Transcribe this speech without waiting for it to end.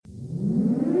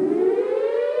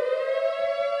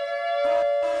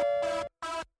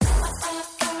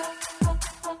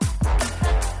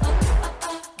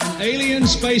alien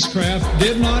spacecraft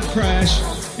did not crash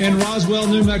in Roswell,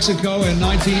 New Mexico in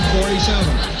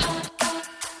 1947.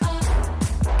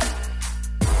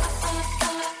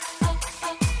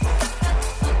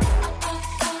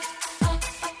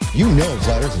 You know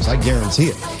flat earthers, I guarantee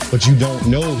it. But you don't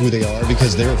know who they are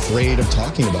because they're afraid of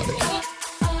talking about it.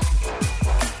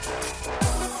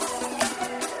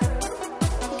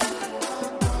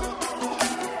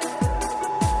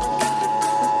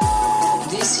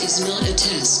 This is not a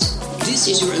test. This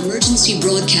is your emergency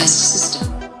broadcast system.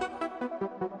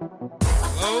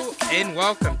 Hello and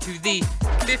welcome to the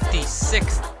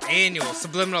 56th annual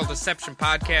Subliminal Deception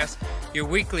Podcast, your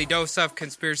weekly dose of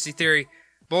conspiracy theory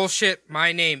bullshit.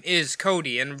 My name is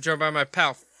Cody, and I'm joined by my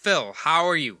pal, Phil. How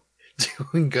are you?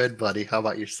 Doing good, buddy. How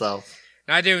about yourself?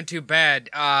 Not doing too bad.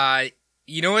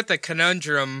 You know what the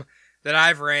conundrum that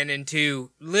I've ran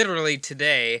into literally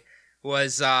today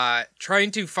was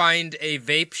trying to find a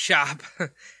vape shop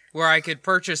where I could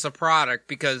purchase a product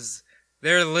because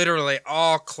they're literally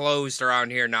all closed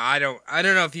around here now. I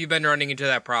don't know if you've been running into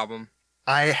that problem.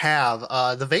 I have.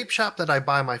 The vape shop that I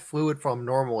buy my fluid from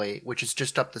normally, which is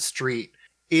just up the street,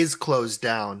 is closed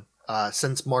down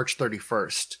since March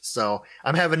 31st. So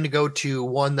I'm having to go to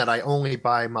one that I only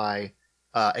buy my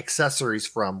accessories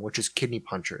from, which is Kidney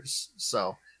Punchers.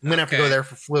 So I'm going to have to go there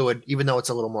for fluid, even though it's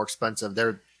a little more expensive.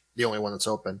 They're the only one that's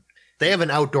open. They have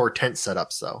an outdoor tent set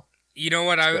up, so. You know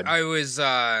what? I was,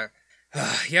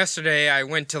 yesterday I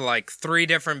went to like 3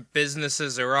 different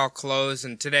businesses. They were all closed.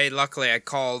 And today, luckily, I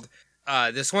called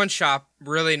this one shop,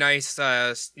 really nice,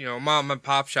 mom and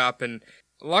pop shop, and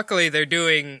luckily, they're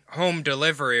doing home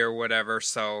delivery or whatever,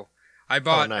 so I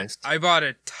bought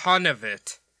a ton of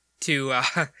it to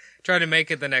try to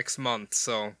make it the next month.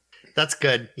 So that's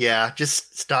good. Yeah,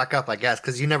 just stock up, I guess,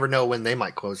 because you never know when they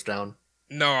might close down.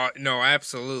 No,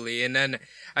 absolutely. And then,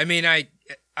 I mean, I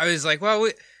was like, well,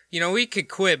 we could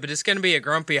quit, but it's going to be a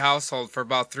grumpy household for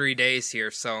about 3 days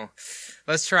here. So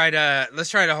let's try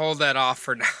to hold that off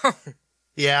for now.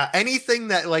 Yeah, anything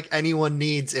that like anyone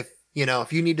needs, if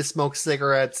you need to smoke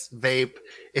cigarettes, vape,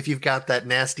 if you've got that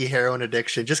nasty heroin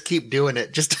addiction, just keep doing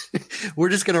it. We're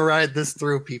just going to ride this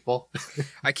through, people.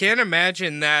 I can't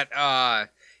imagine that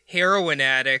heroin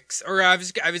addicts, or I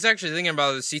was actually thinking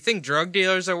about this. Do you think drug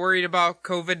dealers are worried about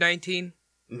COVID-19?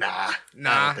 Nah. I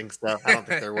don't think so. I don't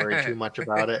think they're worried too much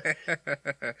about it.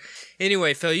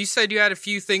 Anyway, Phil, you said you had a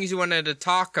few things you wanted to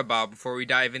talk about before we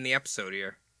dive in the episode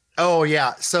here. Oh,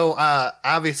 yeah. So,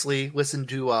 obviously, listen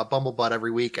to Bumblebutt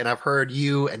every week, and I've heard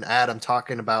you and Adam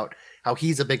talking about how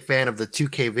he's a big fan of the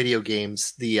 2K video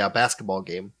games, the basketball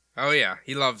game. Oh, yeah.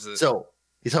 He loves it. So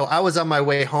I was on my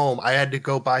way home. I had to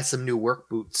go buy some new work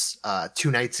boots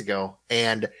 2 nights ago,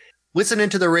 and listening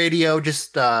to the radio,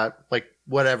 just like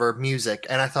whatever, music.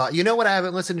 And I thought, you know what I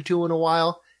haven't listened to in a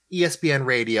while? ESPN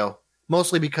radio,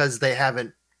 mostly because they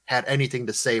haven't had anything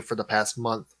to say for the past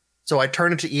month. So I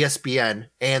turned into ESPN,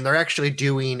 and they're actually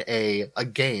doing a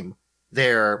game.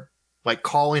 They're like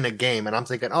calling a game, and I'm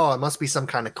thinking, oh, it must be some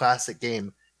kind of classic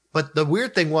game. But the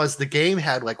weird thing was the game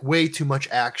had like way too much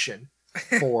action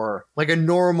for like a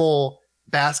normal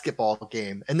basketball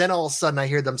game. And then all of a sudden I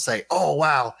hear them say, oh,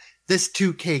 wow, this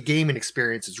 2K gaming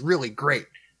experience is really great.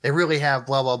 They really have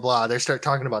blah, blah, blah. They start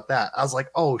talking about that. I was like,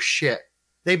 oh, shit.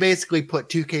 They basically put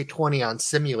 2K20 on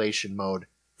simulation mode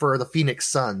for the Phoenix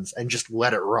Suns and just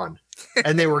let it run.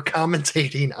 And they were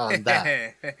commentating on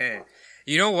that.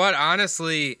 You know what?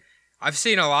 Honestly, I've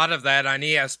seen a lot of that on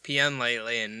ESPN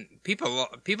lately, and people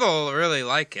really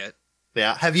like it.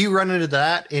 Yeah. Have you run into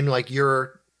that in like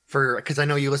because I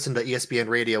know you listen to ESPN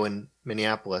radio in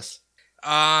Minneapolis.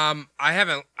 I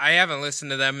haven't listened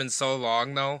to them in so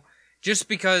long though. Just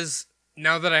because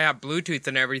now that I have Bluetooth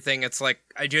and everything, it's like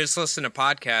I just listen to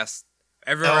podcasts.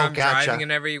 Everywhere I'm driving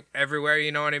and everywhere,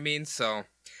 you know what I mean? So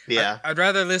yeah, I'd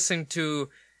rather listen to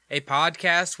a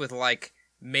podcast with like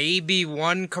maybe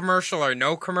one commercial or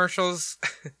no commercials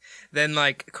than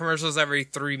like commercials every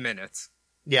 3 minutes.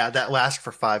 Yeah, that lasts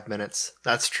for 5 minutes.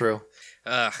 That's true.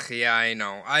 Yeah, I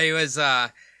know. I was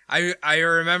I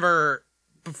remember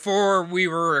before we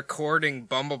were recording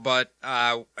Bumblebutt,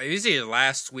 it was either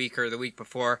last week or the week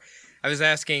before, I was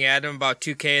asking Adam about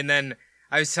 2K, and then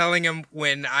I was telling him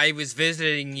when I was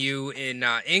visiting you in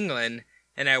England,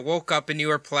 and I woke up and you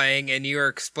were playing, and you were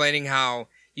explaining how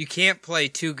you can't play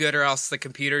too good or else the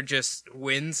computer just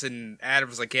wins, and Adam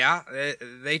was like, yeah,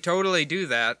 they totally do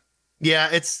that. Yeah,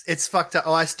 it's fucked up.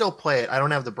 Oh, I still play it. I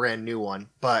don't have the brand new one,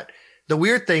 but the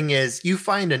weird thing is you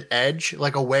find an edge,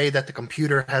 like a way that the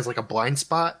computer has like a blind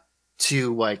spot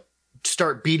to like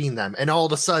start beating them, and all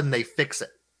of a sudden they fix it.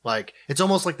 Like, it's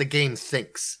almost like the game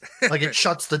thinks. Like, it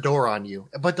shuts the door on you.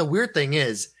 But the weird thing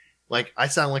is, like I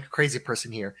sound like a crazy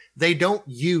person here. They don't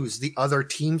use the other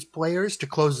team's players to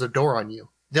close the door on you.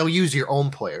 They'll use your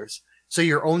own players. So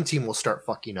your own team will start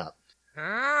fucking up.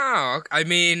 Oh, I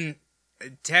mean,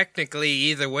 technically,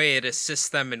 either way, it assists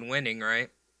them in winning, right?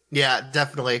 Yeah,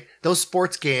 definitely. Those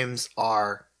sports games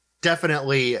are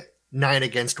definitely 9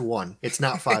 against 1. It's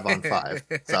not 5 on 5.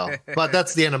 So, but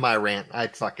that's the end of my rant. I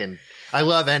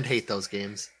love and hate those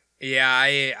games. Yeah,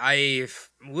 I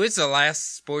what was the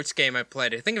last sports game I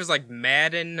played? I think it was like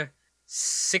Madden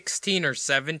 16 or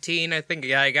 17. I think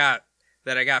I got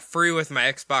free with my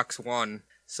Xbox One.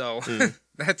 So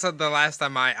that's the last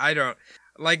time I don't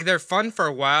like. They're fun for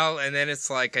a while, and then it's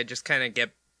like I just kind of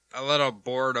get a little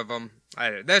bored of them.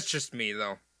 That's just me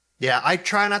though. Yeah, I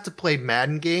try not to play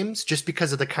Madden games just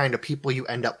because of the kind of people you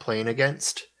end up playing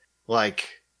against, like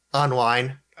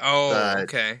online. Oh,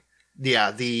 okay.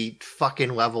 Yeah, the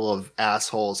fucking level of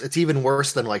assholes. It's even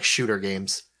worse than like shooter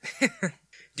games.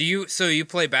 So you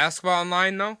play basketball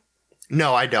online though?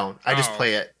 No, I don't. I just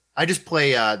play it. I just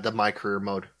play the My Career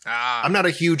mode. I'm not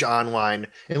a huge online,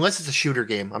 unless it's a shooter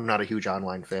game. I'm not a huge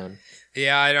online fan.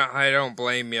 Yeah, I don't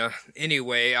blame you.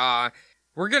 Anyway,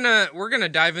 we're gonna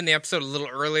dive in the episode a little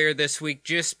earlier this week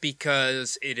just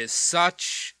because it is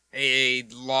such a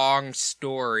long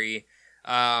story.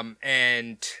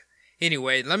 And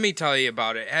anyway, let me tell you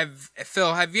about it.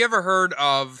 Phil, have you ever heard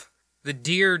of the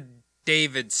Dear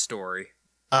David story?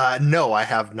 No, I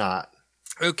have not.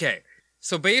 Okay.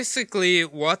 So basically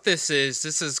what this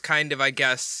is kind of, I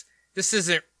guess, this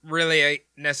isn't really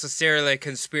necessarily a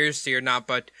conspiracy or not,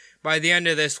 but by the end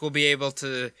of this, we'll be able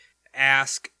to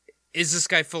ask, is this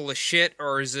guy full of shit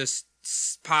or is this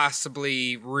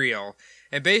possibly real?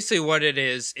 And basically what it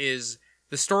is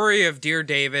the story of Dear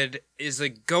David is a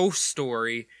ghost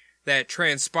story that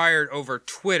transpired over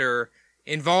Twitter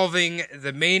involving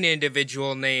the main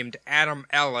individual named Adam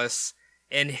Ellis,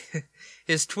 and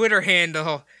his Twitter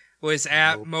handle was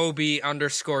at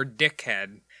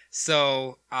Moby_dickhead.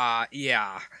 So,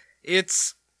 yeah.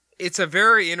 It's a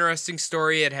very interesting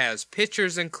story. It has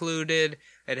pictures included.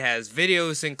 It has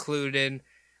videos included.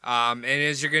 And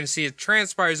as you're going to see, it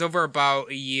transpires over about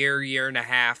a year and a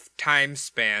half time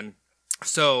span.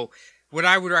 So, what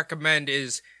I would recommend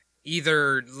is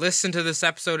either listen to this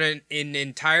episode in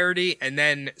entirety and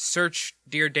then search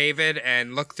Dear David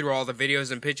and look through all the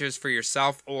videos and pictures for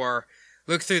yourself, or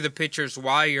look through the pictures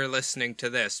while you're listening to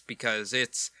this, because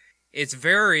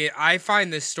I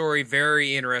find this story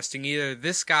very interesting. Either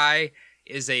this guy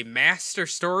is a master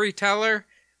storyteller,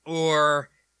 or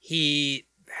he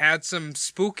had some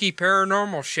spooky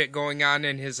paranormal shit going on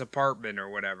in his apartment or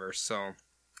whatever. So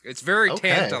it's very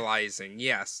tantalizing.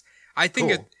 Yes. I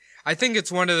think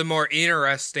it's one of the more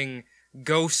interesting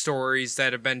ghost stories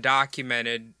that have been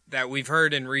documented that we've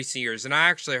heard in recent years. And I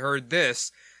actually heard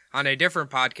this on a different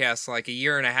podcast like a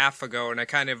year and a half ago, and I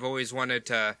kind of always wanted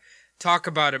to talk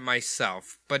about it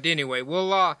myself. But anyway,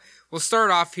 we'll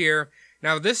start off here.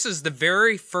 Now, this is the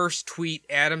very first tweet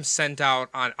Adam sent out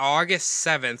on August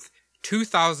 7th,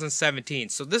 2017.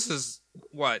 So this is,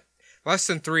 less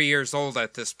than 3 years old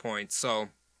at this point, so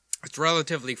it's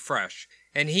relatively fresh.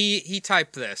 And he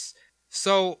typed this.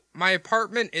 So, my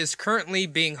apartment is currently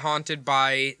being haunted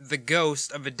by the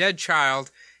ghost of a dead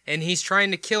child, and he's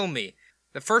trying to kill me.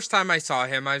 The first time I saw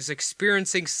him, I was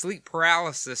experiencing sleep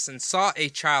paralysis and saw a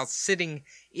child sitting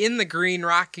in the green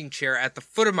rocking chair at the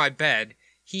foot of my bed.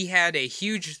 He had a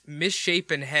huge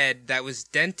misshapen head that was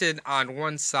dented on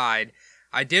one side.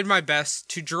 I did my best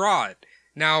to draw it.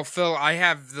 Now, Phil, I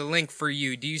have the link for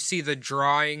you. Do you see the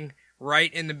drawing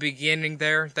right in the beginning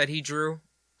there that he drew?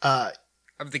 Of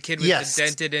the kid with the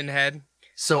dented in head?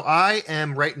 So I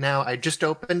am right now, I just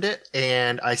opened it,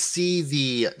 and I see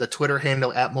the Twitter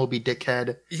handle at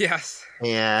MobyDickhead. Yes.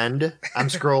 And I'm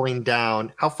scrolling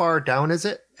down. How far down is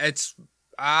it? It's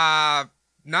not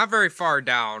very far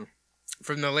down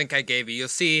from the link I gave you. You'll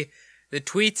see the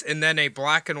tweets and then a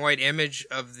black and white image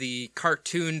of the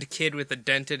cartooned kid with a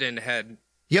dented in head.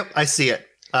 Yep, I see it.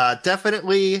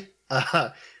 Definitely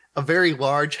a very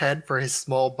large head for his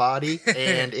small body,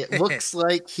 and it looks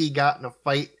like he got in a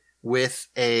fight with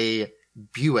a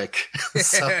Buick.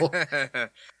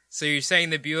 So you're saying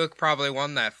the Buick probably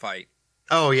won that fight?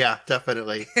 Oh yeah,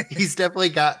 definitely. He's definitely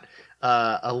got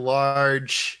a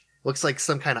large, looks like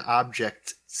some kind of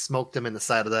object smoked him in the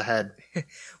side of the head.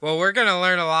 Well, we're going to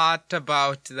learn a lot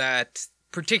about that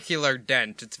particular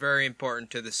dent. It's very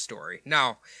important to the story.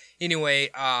 Now,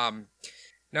 anyway,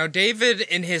 now David,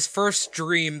 in his first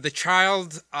dream, the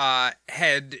child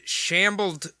had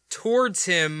shambled towards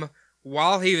him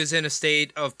while he was in a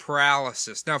state of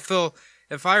paralysis. Now, Phil,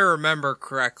 if I remember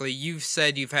correctly, you've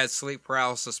said you've had sleep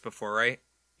paralysis before, right?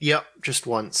 Yep, just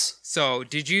once. So,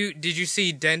 did you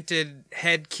see dented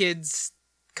head kids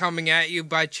coming at you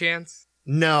by chance?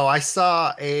 No, I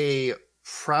saw a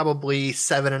probably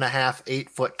 7.5, 8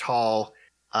 foot tall,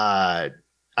 I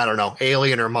don't know,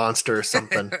 alien or monster or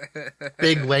something.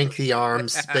 Big lengthy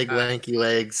arms, big lanky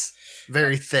legs,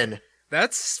 very thin.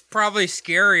 That's probably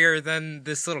scarier than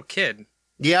this little kid.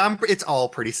 Yeah, it's all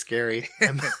pretty scary.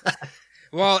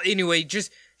 Well, anyway,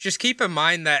 just keep in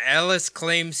mind that Ellis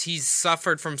claims he's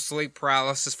suffered from sleep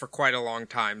paralysis for quite a long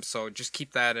time, so just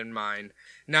keep that in mind.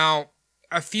 Now,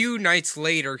 a few nights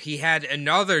later, he had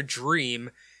another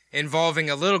dream involving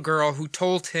a little girl who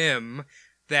told him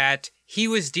that he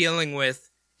was dealing with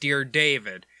Dear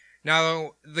David.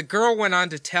 Now, the girl went on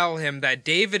to tell him that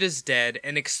David is dead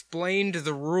and explained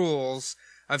the rules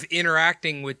of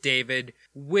interacting with David,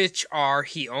 which are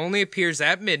he only appears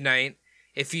at midnight.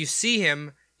 If you see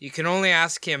him, you can only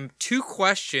ask him 2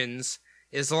 questions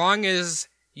as long as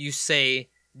you say,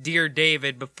 Dear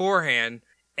David, beforehand,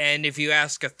 and if you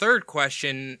ask a 3rd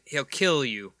question, he'll kill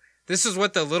you. This is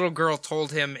what the little girl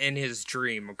told him in his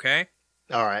dream, okay?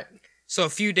 All right. So a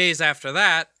few days after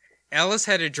that, Ellis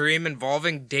had a dream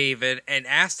involving David and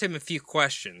asked him a few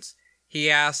questions.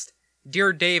 He asked,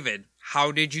 Dear David,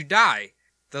 how did you die?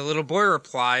 The little boy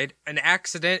replied, an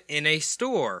accident in a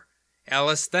store.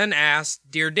 Ellis then asked,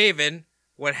 Dear David,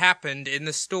 what happened in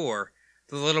the store?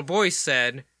 The little boy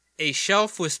said, a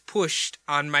shelf was pushed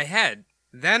on my head.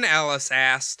 Then Ellis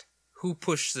asked, who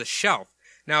pushed the shelf?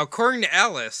 Now, according to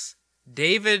Ellis,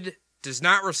 David does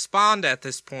not respond at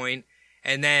this point,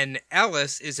 and then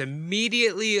Ellis is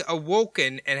immediately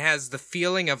awoken and has the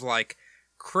feeling of, like,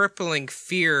 crippling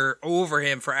fear over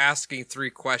him for asking 3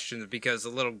 questions because the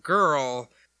little girl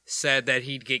said that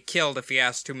he'd get killed if he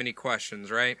asked too many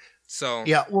questions, right? So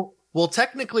yeah, well,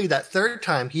 technically that 3rd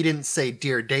time he didn't say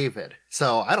Dear David,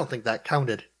 so I don't think that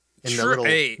counted in the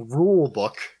little rule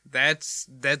book. That's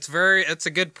a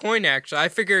good point, actually. I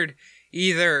figured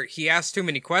either he asked too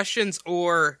many questions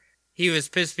or he was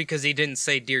pissed because he didn't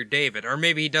say Dear David, or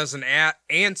maybe he doesn't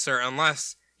answer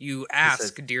unless you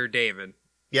ask Dear David.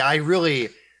 Yeah,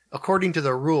 according to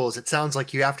the rules, it sounds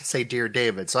like you have to say Dear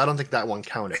David, so I don't think that one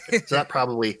counted. So that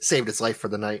probably saved his life for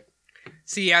the night.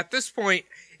 See, at this point,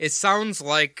 it sounds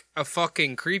like a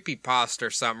fucking creepypasta or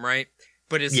something, right?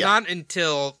 But it's not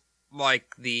until,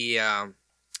 like, the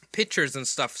pictures and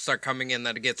stuff start coming in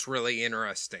that it gets really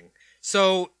interesting.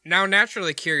 So, now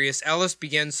naturally curious, Ellis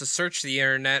begins to search the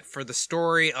internet for the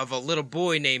story of a little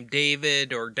boy named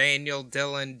David or Daniel,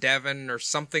 Dylan, Devin, or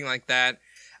something like that,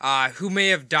 who may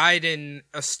have died in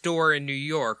a store in New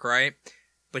York, right?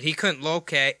 But he couldn't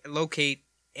locate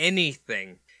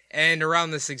anything. And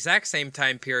around this exact same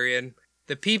time period,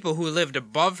 the people who lived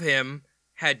above him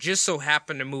had just so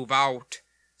happened to move out,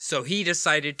 so he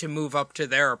decided to move up to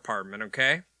their apartment,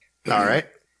 okay? All right.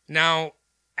 Now,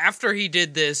 after he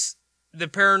did this, the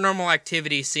paranormal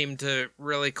activity seemed to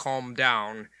really calm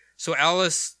down, so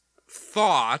Ellis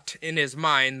thought in his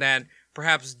mind that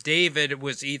perhaps David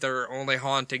was either only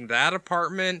haunting that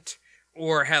apartment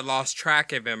or had lost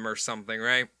track of him or something,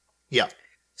 right? Yeah.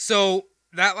 So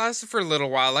that lasted for a little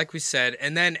while, like we said,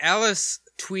 and then Ellis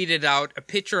tweeted out a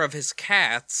picture of his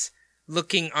cats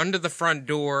looking under the front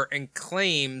door and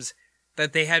claims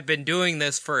that they had been doing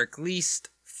this for at least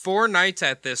 4 nights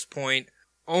at this point,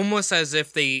 almost as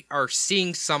if they are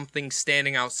seeing something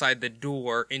standing outside the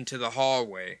door into the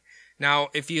hallway. Now,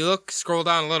 if you scroll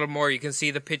down a little more, you can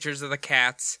see the pictures of the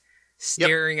cats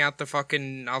staring out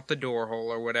the door hole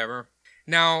or whatever.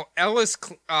 Now, Ellis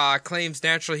claims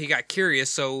naturally he got curious,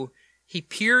 so he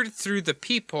peered through the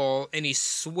peephole and he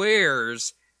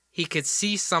swears he could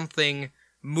see something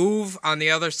move on the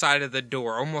other side of the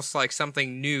door, almost like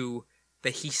something new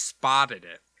that he spotted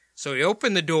it. So he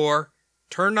opened the door,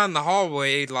 turned on the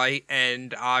hallway light,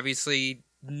 and obviously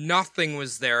nothing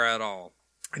was there at all.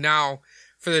 Now,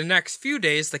 for the next few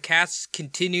days, the cats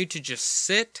continued to just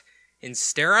sit and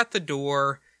stare at the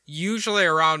door, usually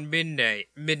around midnight.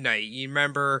 You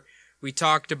remember we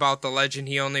talked about the legend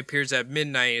he only appears at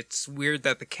midnight. It's weird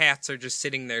that the cats are just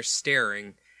sitting there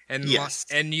staring. And yes.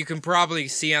 And you can probably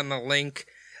see on the link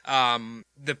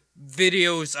the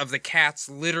videos of the cats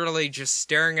literally just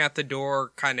staring at the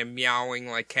door, kind of meowing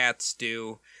like cats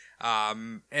do.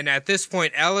 And at this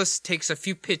point, Ellis takes a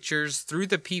few pictures through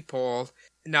the peephole.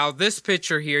 Now, this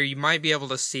picture here, you might be able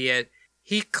to see it.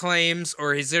 He claims,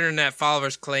 or his internet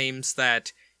followers claims,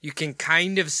 that you can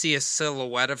kind of see a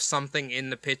silhouette of something in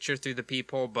the picture through the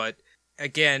peephole, but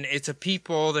again, it's a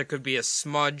peephole. There could be a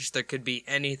smudge. There could be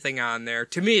anything on there.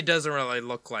 To me, it doesn't really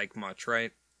look like much,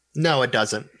 right? No, it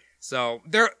doesn't. So,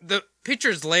 the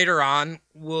pictures later on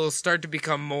will start to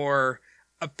become more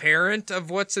apparent of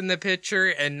what's in the picture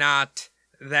and not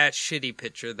that shitty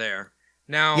picture there.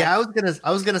 Now, yeah,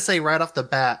 I was gonna say right off the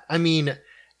bat. I mean,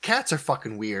 cats are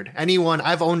fucking weird.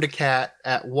 I've owned a cat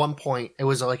at one point. It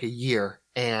was like a year,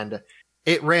 and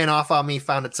it ran off on me,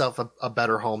 found itself a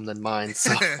better home than mine.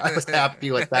 So I was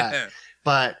happy with that.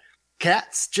 But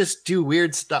cats just do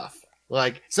weird stuff.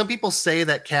 Like, some people say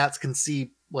that cats can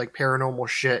see like paranormal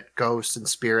shit, ghosts and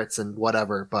spirits and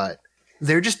whatever, but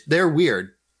they're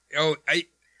weird. Oh,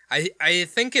 I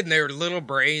think in their little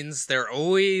brains, they're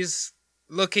always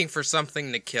looking for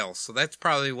something to kill. So that's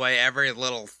probably why every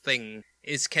little thing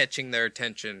is catching their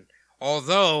attention.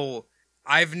 Although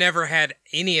I've never had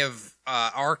any of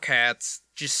our cats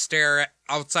just stare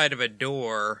outside of a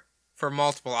door for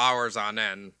multiple hours on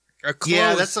end. A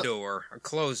closed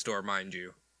door, mind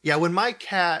you. Yeah, when my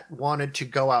cat wanted to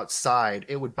go outside,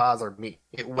 it would bother me.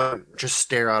 It wouldn't just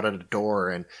stare out at a door,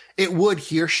 and it would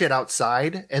hear shit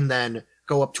outside and then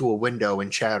go up to a window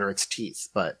and chatter its teeth,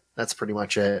 but that's pretty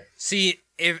much it. See,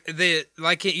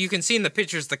 you can see in the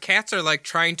pictures, the cats are like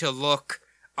trying to look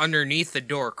underneath the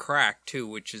door crack too,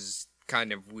 which is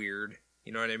kind of weird.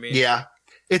 You know what I mean? Yeah.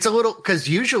 It's a little, because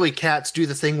usually cats do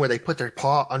the thing where they put their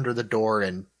paw under the door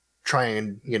and try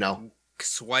and,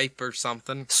 swipe or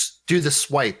something. Do the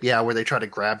swipe, yeah, where they try to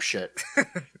grab shit.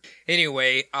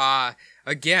 Anyway,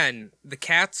 again, the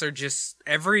cats are just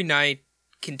every night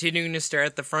continuing to stare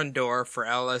at the front door for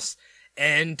Ellis,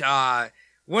 and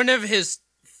one of his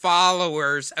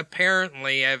followers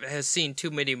apparently has seen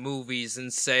too many movies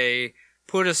and say,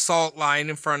 put a salt line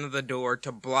in front of the door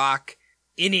to block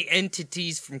any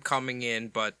entities from coming in,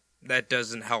 but that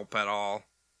doesn't help at all.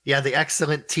 Yeah, the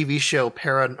excellent TV show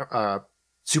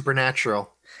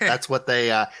Supernatural. That's what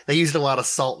they used a lot of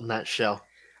salt in that show.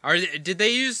 Did they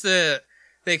use the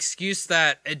excuse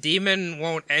that a demon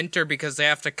won't enter because they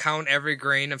have to count every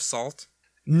grain of salt?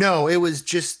 No, it was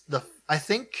just I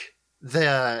think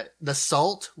the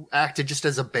salt acted just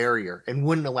as a barrier and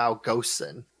wouldn't allow ghosts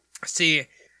in. See,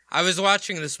 I was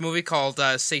watching this movie called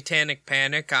Satanic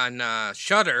Panic on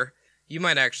Shudder. You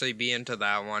might actually be into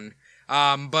that one.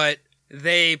 But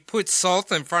they put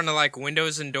salt in front of like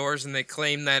windows and doors, and they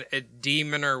claim that a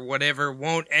demon or whatever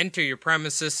won't enter your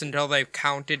premises until they've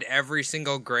counted every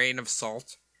single grain of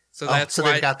salt. So that's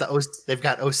why they've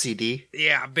got OCD.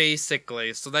 Yeah,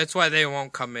 basically. So that's why they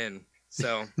won't come in.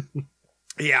 So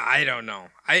yeah, I don't know.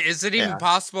 Is it even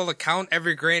possible to count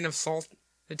every grain of salt?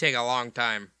 It'd take a long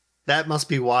time. That must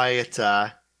be why it.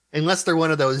 Unless they're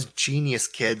one of those genius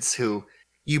kids who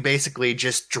you basically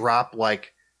just drop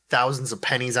like thousands of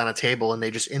pennies on a table and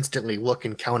they just instantly look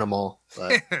and count them all.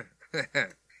 But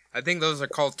I think those are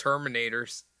called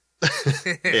Terminators.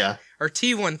 Yeah. Or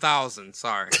T-1000,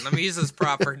 sorry. Let me use his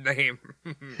proper name.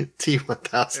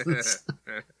 T-1000s.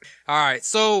 Alright,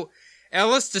 so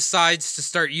Ellis decides to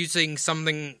start using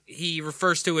something he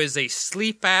refers to as a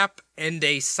sleep app and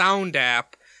a sound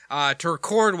app to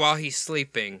record while he's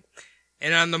sleeping.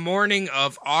 And on the morning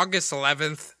of August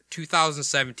 11th,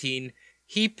 2017,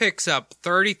 he picks up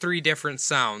 33 different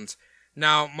sounds.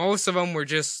 Now, most of them were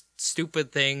just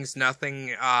stupid things, nothing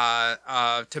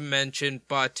to mention,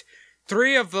 but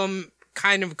 3 of them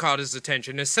kind of caught his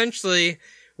attention. Essentially,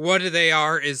 what they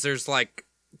are is there's like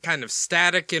kind of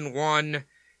static in one,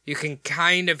 you can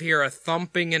kind of hear a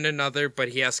thumping in another, but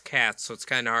he has cats, so it's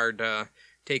kind of hard to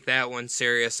take that one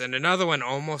serious. And another one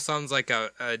almost sounds like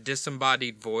a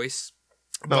disembodied voice.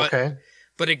 Okay.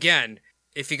 But again,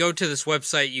 if you go to this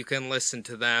website, you can listen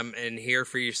to them and hear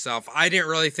for yourself. I didn't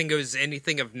really think it was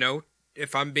anything of note,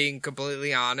 if I'm being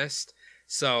completely honest.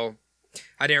 So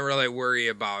I didn't really worry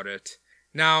about it.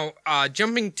 Now,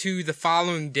 jumping to the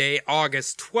following day,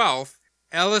 August 12th,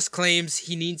 Ellis claims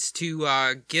he needs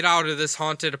to get out of this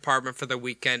haunted apartment for the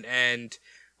weekend, and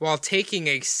while taking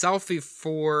a selfie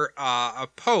for a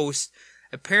post,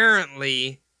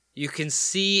 apparently you can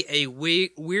see a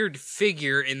weird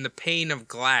figure in the pane of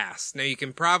glass. Now, you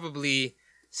can probably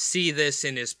see this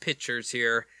in his pictures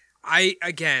here. I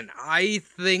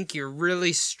think you're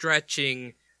really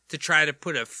stretching to try to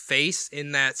put a face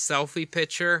in that selfie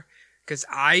picture, because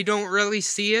I don't really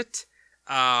see it.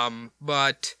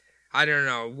 But I don't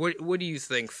know. What do you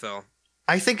think, Phil?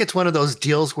 I think it's one of those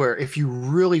deals where if you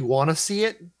really want to see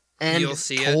it and you'll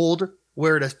see told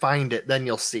where to find it, then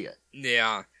you'll see it.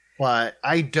 Yeah. But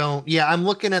I don't. Yeah, I'm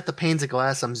looking at the panes of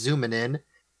glass. I'm zooming in,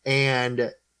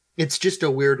 and it's just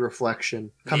a weird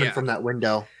reflection coming from that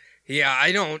window. Yeah,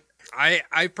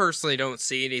 I personally don't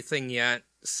see anything yet.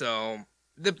 So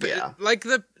the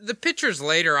pictures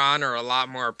later on are a lot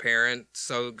more apparent.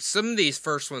 So some of these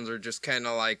first ones are just kind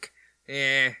of like,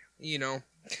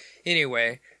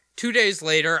 Anyway, 2 days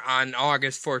later, on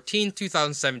August 14,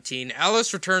 2017,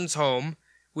 Ellis returns home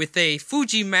with a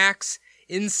Fujimax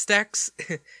Instax,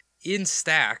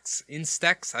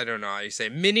 I don't know how you say,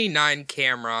 Mini 9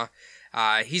 camera.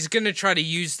 He's going to try to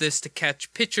use this to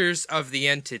catch pictures of the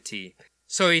entity.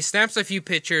 So he snaps a few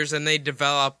pictures and they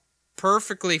develop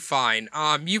perfectly fine.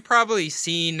 You've probably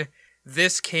seen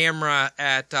this camera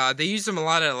at, they use them a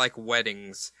lot at like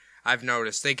weddings, I've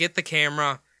noticed. They get the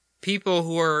camera, people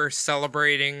who are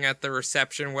celebrating at the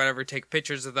reception, whatever, take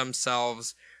pictures of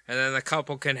themselves, and then the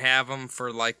couple can have them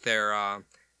for like their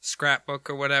scrapbook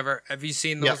or whatever. Have you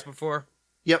seen those before?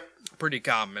 Yep. Pretty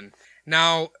common.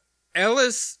 Now,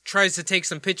 Ellis tries to take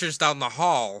some pictures down the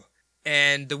hall,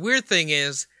 and the weird thing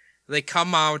is they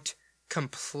come out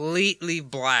completely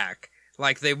black,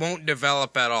 like they won't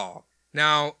develop at all.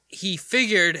 Now, he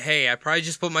figured, hey, I probably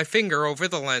just put my finger over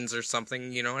the lens or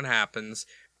something, you know, it happens.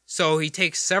 So he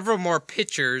takes several more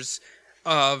pictures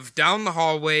of down the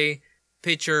hallway,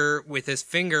 picture with his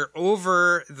finger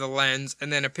over the lens,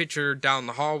 and then a picture down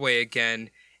the hallway again,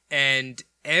 and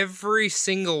every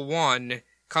single one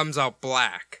comes out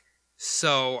black.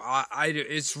 So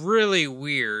it's really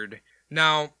weird.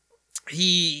 Now,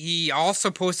 he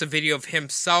also posts a video of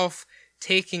himself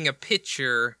taking a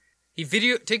picture. He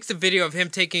takes a video of him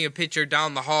taking a picture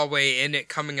down the hallway and it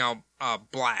coming out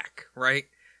black, right?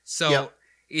 So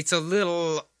it's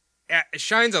it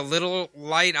shines a little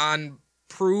light on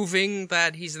proving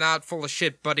that he's not full of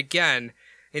shit. But again,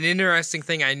 an interesting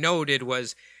thing I noted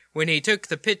was when he took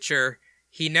the picture,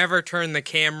 he never turned the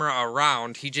camera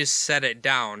around. He just set it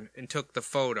down and took the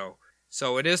photo.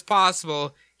 So it is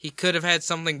possible he could have had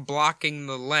something blocking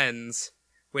the lens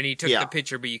when he took the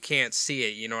picture, but you can't see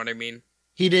it. You know what I mean?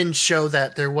 He didn't show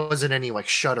that there wasn't any like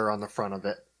shutter on the front of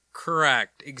it.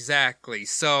 Correct. Exactly.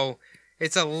 So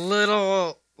it's a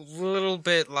little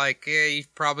bit like, he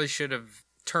probably should have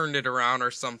turned it around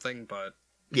or something, but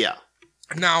yeah.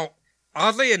 Now,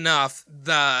 oddly enough,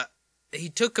 he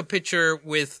took a picture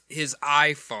with his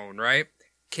iPhone, right?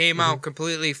 Came out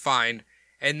completely fine.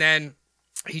 And then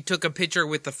he took a picture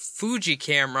with the Fuji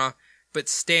camera, but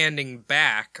standing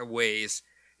back a ways.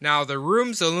 Now, the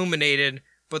room's illuminated,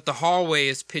 but the hallway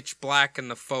is pitch black in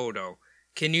the photo.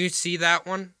 Can you see that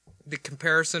one? The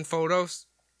comparison photos?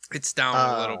 It's down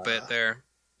a little bit there.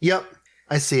 Yep,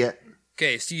 I see it.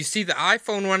 Okay, so you see the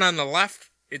iPhone one on the left,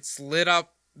 it's lit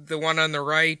up. The one on the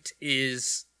right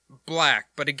is black.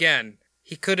 But again,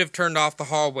 he could have turned off the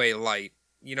hallway light.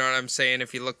 You know what I'm saying?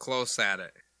 If you look close at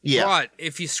it. Yeah. But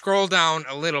if you scroll down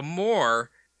a little more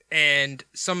and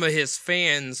some of his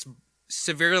fans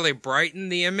severely brighten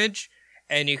the image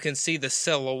and you can see the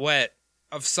silhouette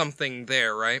of something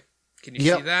there, right? Can you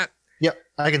see that? Yep,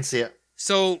 I can see it.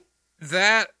 So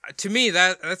that, to me,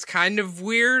 that's kind of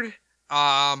weird.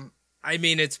 I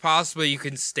mean, it's possible you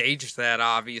can stage that,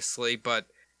 obviously, but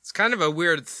it's kind of a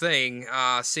weird thing,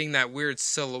 seeing that weird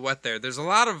silhouette there. There's a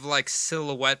lot of, like,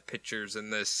 silhouette pictures in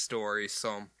this story,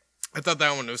 so I thought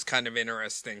that one was kind of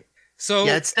interesting. So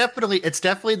yeah, it's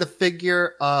definitely the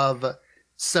figure of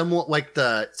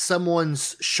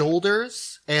someone's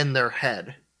shoulders and their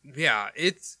head. Yeah,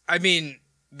 I mean,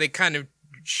 they kind of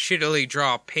shittily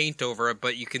draw paint over it,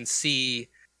 but you can see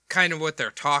kind of what they're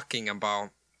talking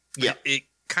about. Yeah. It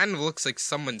kind of looks like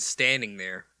someone's standing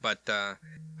there, but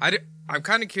I'm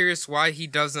kind of curious why he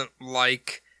doesn't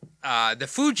like the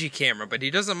Fuji camera, but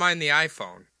he doesn't mind the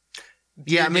iPhone.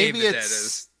 Yeah, Dear maybe David,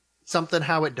 it's something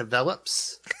how it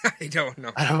develops. I don't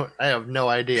know. I have no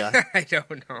idea. I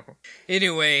don't know.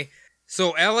 Anyway,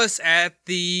 so Ellis,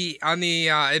 on the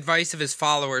advice of his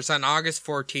followers on August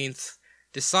 14th,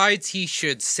 decides he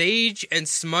should sage and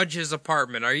smudge his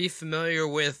apartment. Are you familiar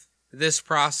with this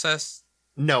process?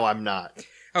 No, I'm not.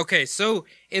 Okay, so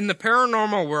in the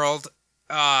paranormal world,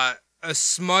 a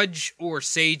smudge or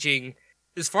saging,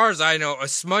 as far as I know, a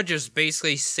smudge is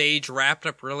basically sage wrapped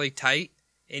up really tight,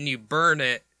 and you burn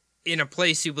it in a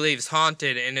place you believe is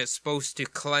haunted, and it's supposed to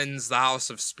cleanse the house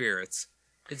of spirits.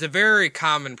 It's a very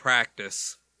common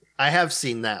practice. I have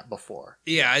seen that before.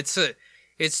 Yeah,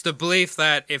 it's the belief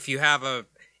that if you have a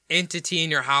entity in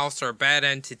your house or a bad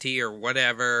entity or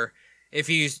whatever, if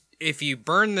you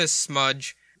burn this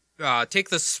smudge, take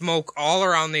the smoke all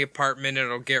around the apartment,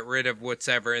 it'll get rid of what's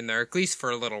ever in there, at least for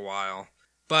a little while.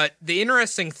 But the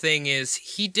interesting thing is,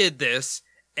 he did this,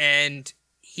 and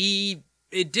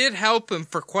it did help him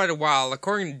for quite a while.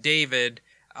 According to David,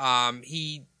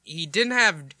 he didn't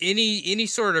have any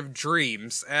sort of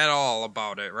dreams at all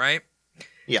about it, right?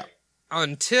 Yeah.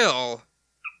 Until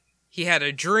he had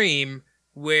a dream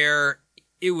where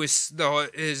he was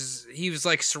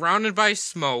like surrounded by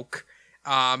smoke,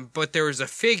 but there was a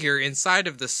figure inside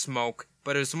of the smoke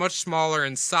but it was much smaller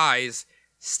in size,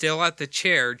 still at the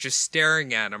chair, just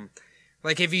staring at him.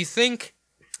 Like, if you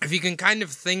can kind of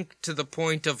think to the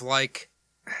point of, like,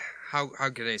 how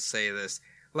can I say this?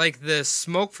 Like, the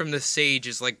smoke from the sage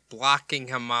is, like, blocking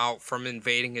him out from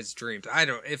invading his dreams.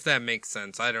 If that makes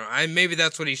sense. Maybe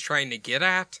that's what he's trying to get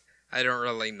at. I don't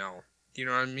really know. Do you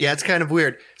know what I mean? Yeah, it's kind of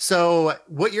weird. So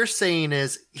what you're saying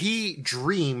is he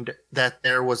dreamed that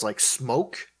there was, like,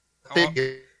 smoke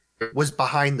that was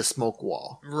behind the smoke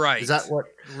wall. Right. Is that what?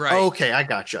 Right. Okay, I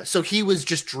gotcha. So he was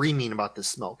just dreaming about the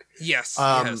smoke. Yes,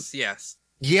 yes.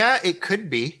 Yeah, it could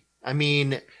be. I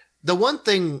mean, the one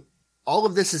thing, all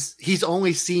of this is he's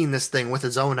only seeing this thing with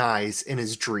his own eyes in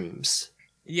his dreams.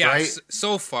 Yes, right?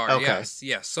 So far, okay.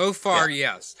 yes. So far,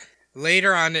 yes.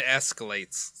 Later on, it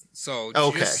escalates. So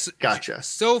okay, gotcha.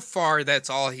 So far, that's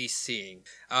all he's seeing.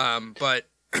 But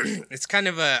it's kind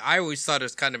of I always thought it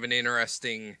was kind of an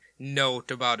interesting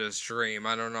note about his dream.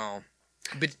 I don't know.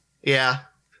 But yeah.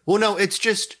 Well, no,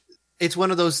 it's one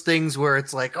of those things where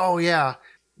it's like, oh yeah,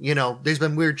 there's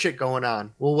been weird shit going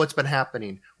on. Well, what's been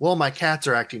happening? Well, my cats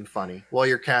are acting funny. Well,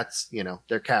 your cats,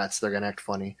 they're cats. They're going to act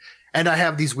funny. And I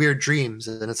have these weird dreams,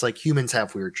 and it's like humans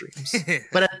have weird dreams.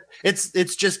 But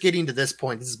it's just getting to this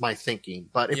point. This is my thinking.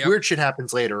 But if weird shit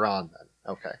happens later on,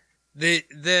 then okay.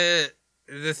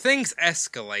 The things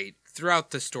escalate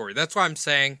throughout the story. That's why I'm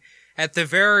saying at the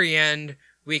very end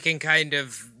we can kind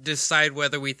of decide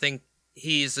whether we think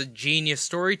he's a genius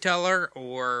storyteller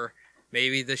or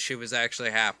maybe this shit was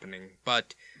actually happening.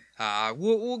 But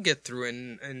we'll get through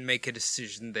and make a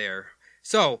decision there.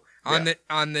 So on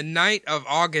the night of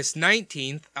August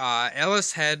 19th,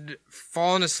 Ellis had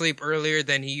fallen asleep earlier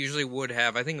than he usually would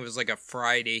have. I think it was like a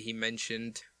Friday he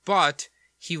mentioned. But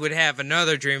he would have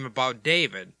another dream about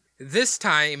David. This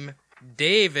time,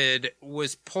 David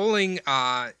was pulling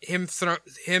him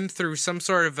through some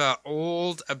sort of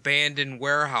old abandoned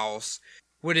warehouse.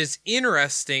 What is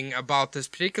interesting about this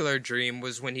particular dream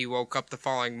was when he woke up the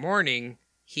following morning,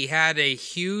 he had a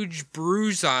huge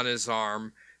bruise on his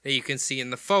arm that you can see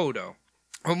in the photo.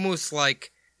 Almost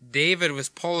like David was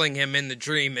pulling him in the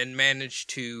dream and managed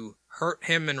to hurt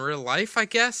him in real life, I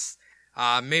guess.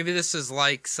 Maybe this is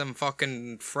like some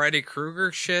fucking Freddy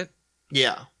Krueger shit.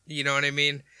 Yeah. You know what I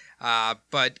mean?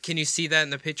 But can you see that in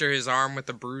the picture, his arm with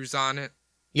the bruise on it?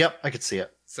 Yep, I could see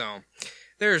it. So,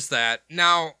 there's that.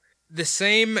 Now, the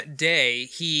same day,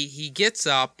 he gets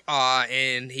up,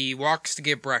 and he walks to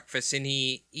get breakfast, and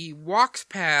he walks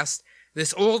past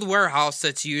this old warehouse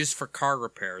that's used for car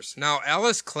repairs. Now,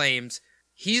 Ellis claims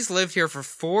he's lived here for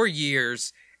 4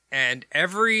 years, and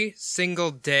every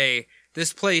single day,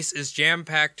 this place is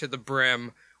jam-packed to the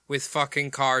brim with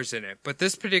fucking cars in it. But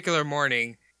this particular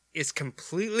morning, it's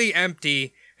completely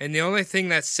empty, and the only thing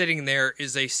that's sitting there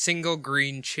is a single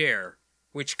green chair,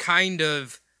 which kind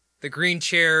of, the green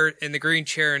chair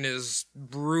in his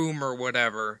room or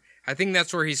whatever, I think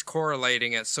that's where he's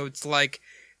correlating it. So it's like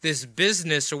this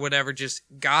business or whatever just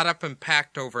got up and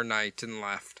packed overnight and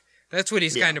left. That's what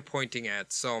he's kind of pointing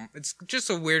at. So it's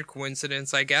just a weird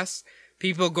coincidence, I guess.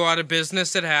 People go out of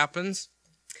business, it happens.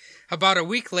 About a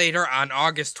week later, on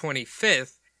August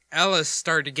 25th, Ellis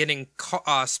started getting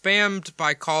spammed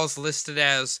by calls listed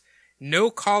as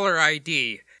no caller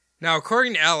ID. Now,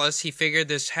 according to Ellis, he figured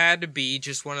this had to be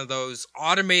just one of those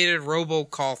automated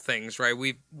robocall things, right?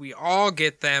 We all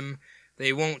get them.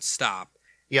 They won't stop.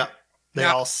 Yep. They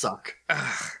all suck.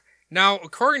 Now,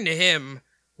 according to him,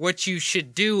 what you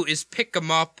should do is pick them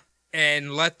up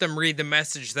and let them read the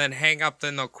message, then hang up,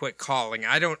 then they'll quit calling.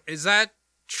 Is that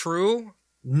true?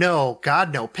 No,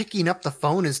 God, no. Picking up the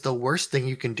phone is the worst thing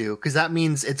you can do, because that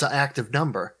means it's an active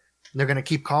number. They're going to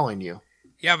keep calling you.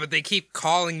 Yeah, but they keep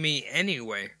calling me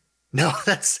anyway. No,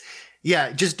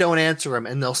 just don't answer them,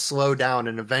 and they'll slow down,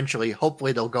 and eventually,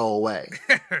 hopefully, they'll go away.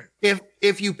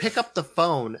 If you pick up the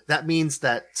phone, that means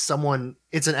that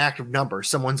it's an active number.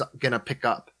 Someone's going to pick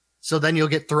up. So then you'll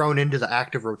get thrown into the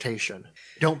active rotation.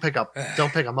 Don't pick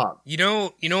them up. You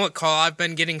know what call I've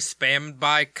been getting spammed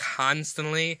by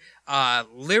constantly?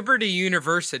 Liberty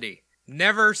University.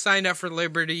 Never signed up for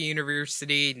Liberty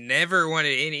University. Never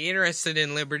wanted any interested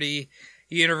in Liberty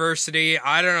University.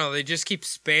 I don't know. They just keep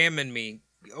spamming me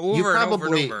over and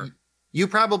over. You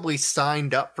probably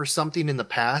signed up for something in the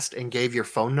past and gave your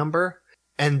phone number,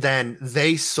 and then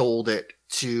they sold it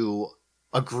to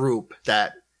a group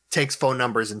that takes phone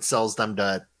numbers and sells them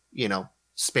to,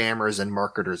 spammers and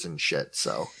marketers and shit.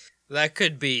 So that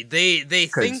could be.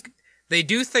 They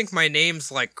do think my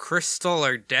name's like Crystal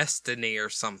or Destiny or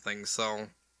something. So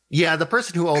Yeah, the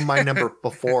person who owned my number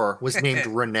before was named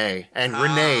Renee, and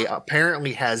Renee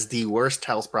apparently has the worst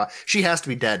health problem. She has to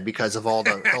be dead because of all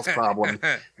the health problems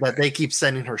that they keep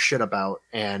sending her shit about.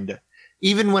 And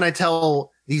even when I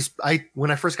tell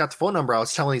when I first got the phone number, I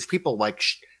was telling these people like,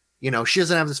 she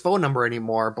doesn't have this phone number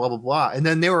anymore, blah, blah, blah. And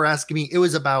then they were asking me, it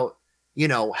was about,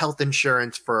 health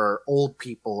insurance for old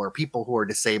people or people who are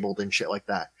disabled and shit like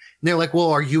that. And they're like,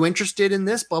 well, are you interested in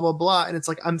this? Blah, blah, blah. And it's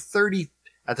like, I'm 30.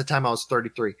 At the time I was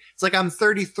 33. It's like I'm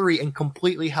 33 and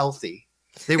completely healthy.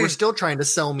 They were still trying to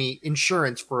sell me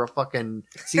insurance for a fucking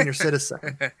senior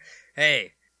citizen.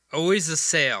 Hey, always a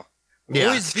sale. Yeah,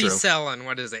 always be true. selling.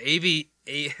 What is it?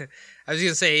 I was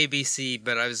going to say ABC,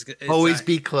 but always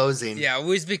be closing. Yeah,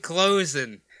 always be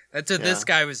closing. That's what this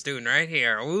guy was doing right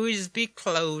here. Always be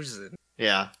closing.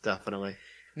 Yeah, definitely.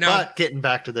 Now, but getting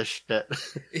back to this shit.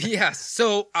 Yeah,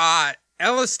 so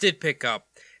Ellis did pick up.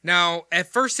 Now, at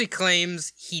first he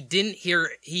claims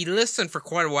he listened for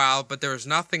quite a while, but there was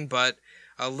nothing but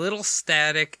a little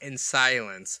static and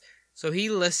silence. So he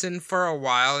listened for a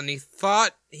while and he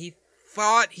thought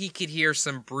he could hear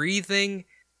some breathing,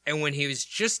 and when he was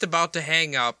just about to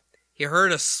hang up, he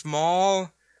heard a small,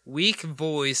 weak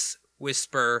voice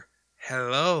whisper,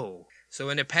 "Hello." So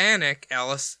in a panic,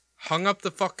 Ellis hung up the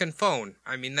fucking phone.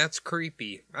 I mean, that's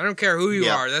creepy. I don't care who you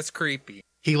are, that's creepy.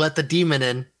 He let the demon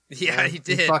in. Yeah, he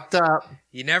did. He fucked up.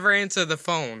 You never answer the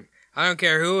phone. I don't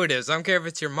care who it is. I don't care if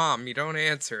it's your mom. You don't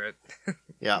answer it.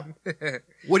 Yeah.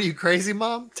 What are you, crazy,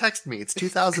 Mom? Text me. It's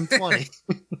 2020.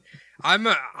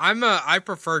 I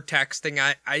prefer texting.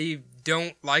 I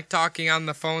don't like talking on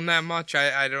the phone that much.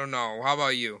 I don't know. How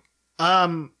about you?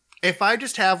 If I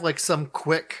just have like some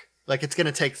quick, like it's going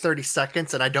to take 30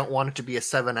 seconds and I don't want it to be a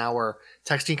 7-hour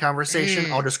texting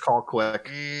conversation, I'll just call quick.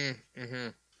 Mm-hmm.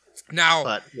 Now,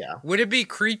 but, yeah. Would it be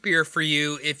creepier for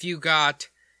you if you got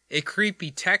a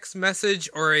creepy text message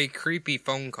or a creepy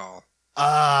phone call?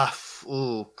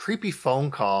 Creepy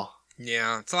phone call.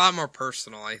 Yeah, it's a lot more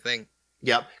personal, I think.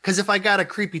 Yep. Because if I got a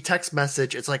creepy text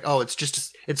message, it's like, oh, it's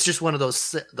just one of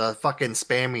those the fucking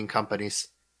spamming companies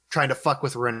trying to fuck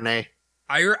with Renee.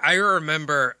 I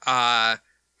remember,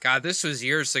 God, this was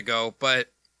years ago, but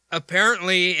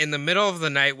apparently in the middle of the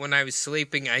night when I was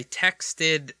sleeping, I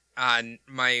texted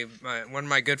my one of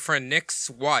my good friend Nick's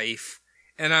wife,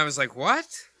 and I was like, what?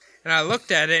 And I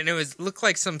looked at it, and it looked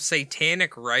like some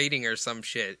satanic writing or some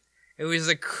shit. It was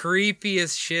the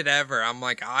creepiest shit ever. I'm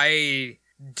like, I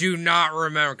do not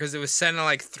remember, because it was sent at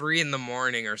like 3 a.m.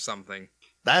 or something.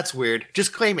 That's weird.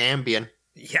 Just claim Ambien.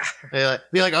 Yeah.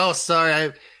 Be like, oh,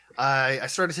 sorry, I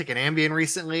started taking Ambien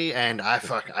recently, and I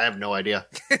have no idea.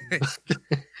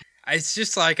 It's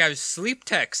just like I was sleep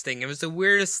texting. It was the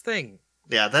weirdest thing.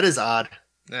 Yeah, that is odd.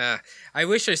 I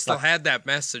wish I still had that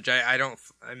message.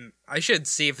 I should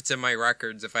see if it's in my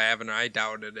records. If I haven't, I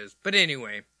doubt it is. But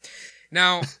anyway,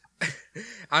 now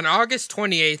on August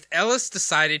 28th, Ellis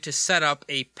decided to set up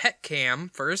a pet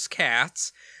cam for his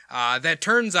cats that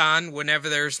turns on whenever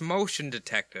there's motion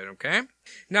detected. Okay.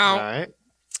 Now, all right.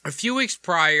 A few weeks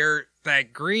prior,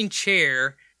 that green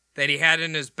chair that he had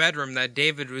in his bedroom that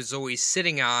David was always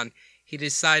sitting on, he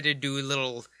decided to do a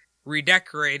little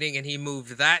redecorating, and he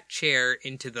moved that chair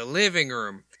into the living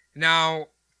room. Now,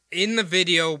 in the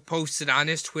video posted on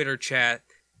his Twitter chat,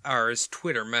 or his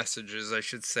Twitter messages, I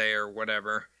should say, or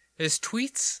whatever, his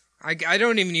tweets, I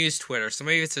don't even use Twitter, so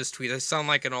maybe it's his tweets. I sound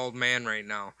like an old man right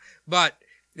now. But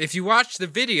if you watch the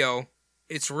video,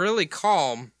 it's really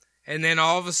calm, and then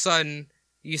all of a sudden,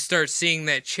 you start seeing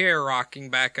that chair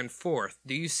rocking back and forth.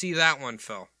 Do you see that one,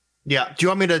 Phil? Yeah. Do you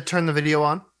want me to turn the video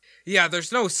on? Yeah,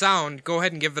 there's no sound. Go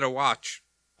ahead and give it a watch.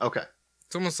 Okay.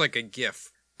 It's almost like a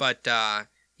GIF. But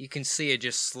you can see it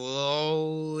just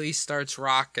slowly starts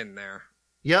rocking there.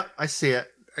 Yep, I see it.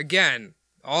 Again,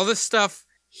 all this stuff,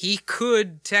 he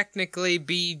could technically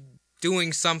be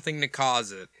doing something to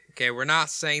cause it. Okay, we're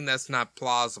not saying that's not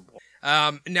plausible.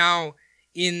 Now,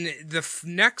 in the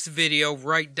next video,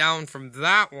 right down from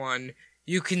that one,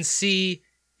 you can see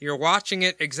you're watching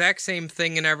it, exact same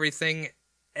thing and everything,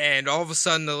 and all of a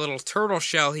sudden the little turtle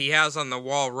shell he has on the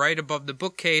wall right above the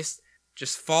bookcase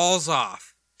just falls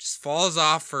off. Just falls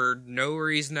off for no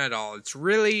reason at all. It's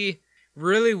really,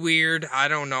 really weird. I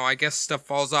don't know. I guess stuff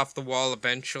falls off the wall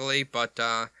eventually, but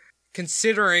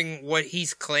considering what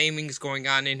he's claiming is going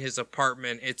on in his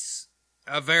apartment, it's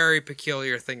a very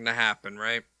peculiar thing to happen,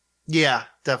 right? Yeah,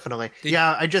 definitely.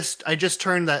 I just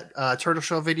turned that turtle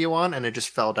shell video on and it just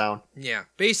fell down. Yeah,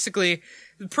 basically,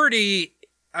 pretty.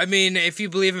 I mean, if you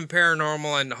believe in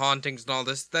paranormal and hauntings and all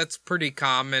this, that's pretty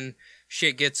common.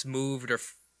 Shit gets moved or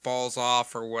falls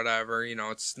off or whatever. You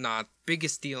know, it's not the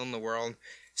biggest deal in the world.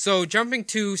 So, jumping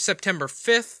to September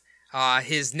 5th,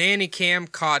 his nanny cam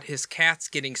caught his cats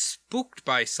getting spooked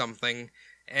by something,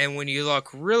 and when you look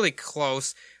really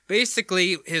close,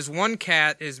 basically his main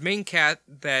cat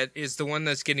that is the one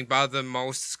that's getting bothered the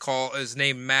most is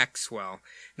named Maxwell.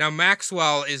 Now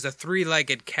Maxwell is a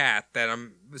 3-legged cat that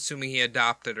I'm assuming he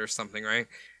adopted or something, right?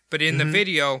 But in the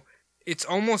video, it's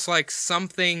almost like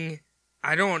something,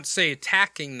 I don't want to say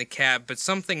attacking the cat, but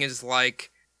something is like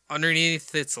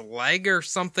underneath its leg or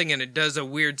something, and it does a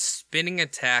weird spinning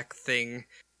attack thing.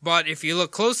 But if you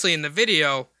look closely in the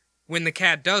video, when the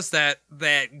cat does that,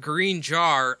 that green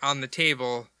jar on the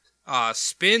table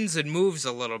spins and moves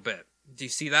a little bit. Do you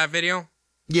see that video?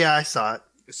 Yeah, I saw it.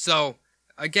 So,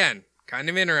 again, kind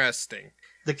of interesting.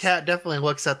 The cat definitely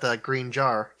looks at the green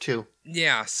jar, too.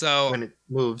 Yeah, so when it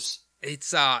moves.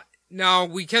 It's, now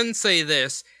we can say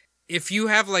this. If you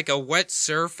have like a wet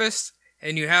surface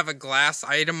and you have a glass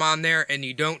item on there and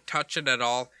you don't touch it at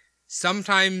all,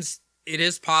 sometimes it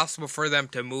is possible for them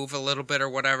to move a little bit or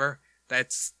whatever.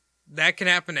 That can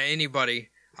happen to anybody.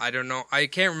 I don't know. I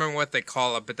can't remember what they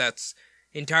call it, but that's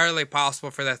entirely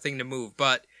possible for that thing to move.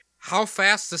 But how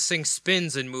fast this thing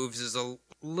spins and moves is a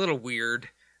little weird,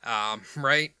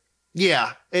 right?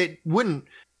 Yeah, it wouldn't.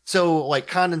 So, like,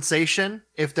 condensation,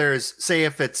 if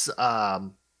it's,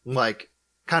 like,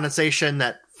 condensation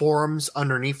that forms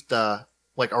underneath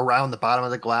around the bottom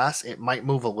of the glass, it might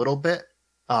move a little bit,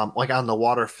 like on the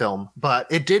water film. But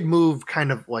it did move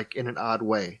kind of, like, in an odd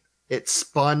way. It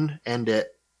spun and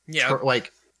it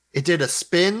did a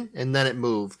spin and then it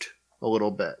moved a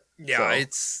little bit. Yeah,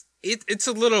 so. It's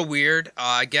a little weird.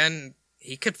 Again,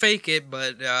 he could fake it,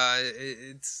 but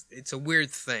it's a weird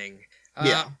thing.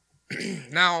 Yeah.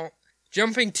 Now,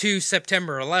 jumping to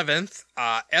September 11th,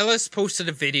 Ellis posted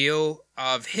a video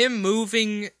of him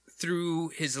moving through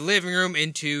his living room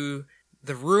into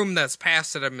the room that's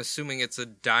past it. I'm assuming it's a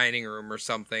dining room or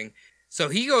something. So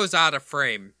he goes out of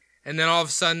frame. And then all of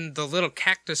a sudden, the little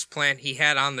cactus plant he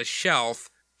had on the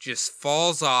shelf just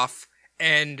falls off.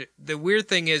 And the weird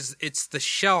thing is, it's the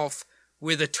shelf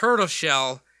where the turtle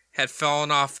shell had fallen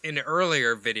off in an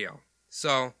earlier video.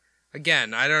 So,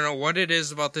 again, I don't know what it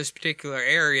is about this particular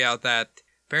area that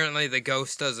apparently the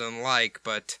ghost doesn't like,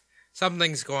 but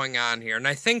something's going on here. And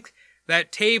I think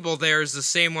that table there is the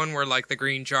same one where, like, the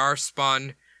green jar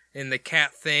spun and the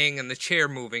cat thing and the chair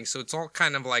moving. So it's all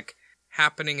kind of like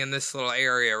happening in this little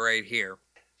area right here.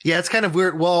 Yeah, it's kind of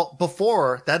weird. Well,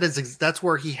 before that's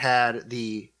where he had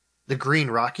the green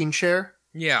rocking chair.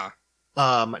 Yeah.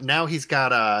 Now he's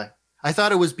got I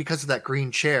thought it was because of that green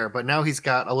chair, but now he's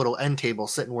got a little end table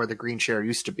sitting where the green chair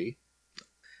used to be.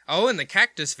 Oh, in the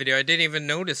cactus video, I didn't even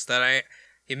notice that.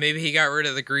 Maybe he got rid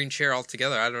of the green chair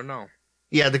altogether. I don't know.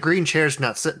 Yeah, the green chair's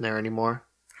not sitting there anymore.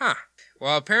 Huh.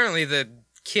 Well, apparently the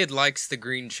kid likes the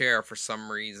green chair for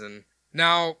some reason.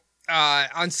 Now,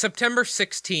 on September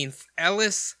 16th,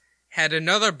 Ellis had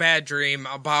another bad dream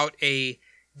about a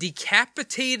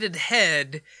decapitated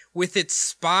head with its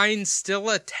spine still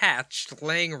attached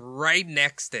laying right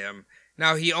next to him.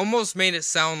 Now, he almost made it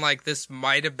sound like this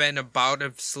might have been a bout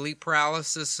of sleep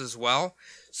paralysis as well.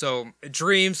 So,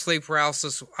 dream, sleep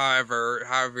paralysis,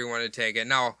 however you want to take it.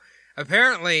 Now,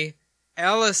 apparently,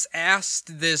 Ellis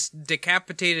asked this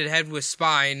decapitated head with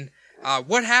spine,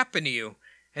 what happened to you?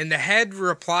 And the head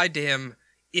replied to him,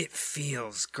 it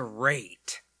feels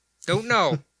great. Don't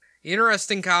know.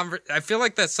 Interesting I feel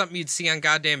like that's something you'd see on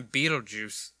goddamn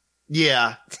Beetlejuice.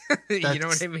 Yeah. You know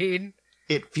what I mean?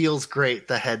 It feels great,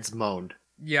 the head's moaned.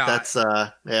 Yeah. That's,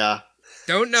 yeah.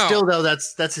 Don't know. Still, though,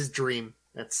 that's his dream.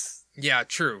 Yeah,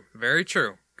 true. Very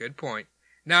true. Good point.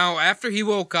 Now, after he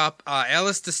woke up,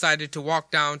 Ellis decided to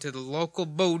walk down to the local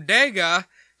bodega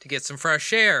to get some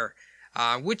fresh air,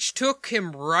 which took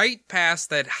him right past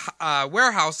that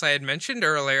warehouse I had mentioned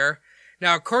earlier.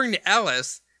 Now, according to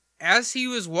Ellis, as he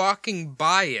was walking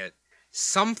by it,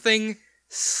 something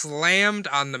slammed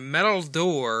on the metal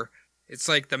door. It's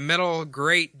like the metal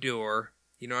grate door.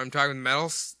 You know what I'm talking about?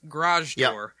 Metal garage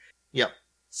door. Yep.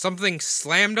 Something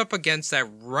slammed up against that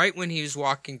right when he was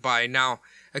walking by. Now,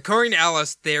 according to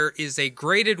Ellis, there is a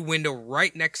grated window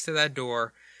right next to that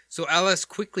door. So Ellis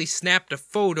quickly snapped a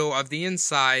photo of the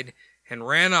inside and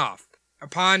ran off.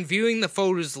 Upon viewing the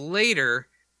photos later,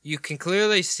 you can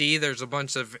clearly see there's a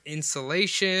bunch of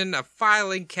insulation, a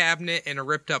filing cabinet, and a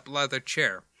ripped-up leather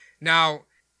chair. Now,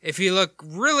 if you look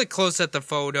really close at the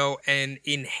photo and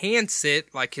enhance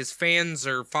it like his fans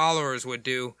or followers would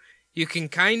do, you can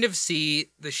kind of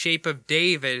see the shape of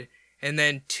David and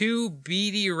then two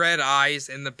beady red eyes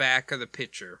in the back of the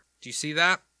picture. Do you see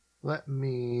that?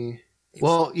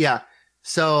 Well, yeah.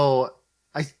 So,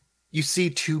 you see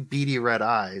two beady red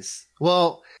eyes.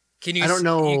 Well, I don't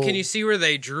know. Can you see where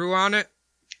they drew on it?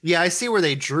 Yeah, I see where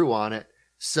they drew on it.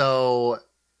 So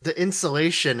the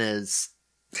insulation is...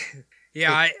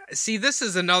 Yeah, I see. This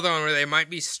is another one where they might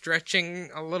be stretching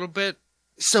a little bit.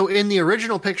 So in the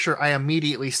original picture, I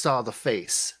immediately saw the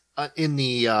face in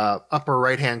the upper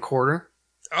right-hand corner.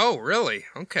 Oh, really?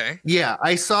 Okay. Yeah,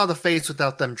 I saw the face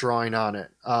without them drawing on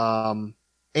it.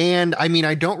 And I mean,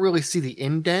 I don't really see the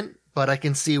indent, but I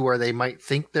can see where they might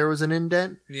think there was an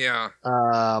indent. Yeah.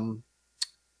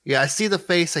 Yeah, I see the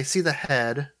face. I see the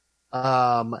head.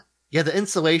 Yeah, the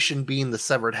insulation being the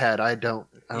severed head. I don't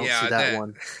see that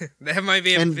one. That might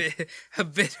be a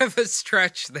bit of a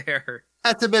stretch there.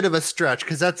 That's a bit of a stretch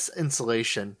because that's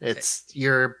insulation. It's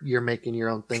you're making your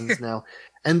own things now.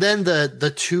 And then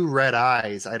the two red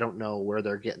eyes. I don't know where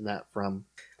they're getting that from.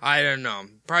 I don't know.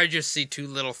 Probably just see two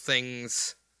little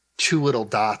things. Two little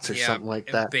dots or something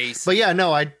like that. Base. But yeah,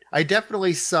 no, I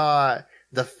definitely saw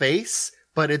the face,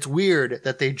 but it's weird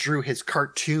that they drew his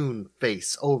cartoon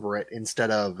face over it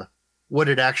instead of what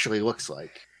it actually looks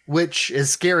like, which is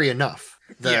scary enough.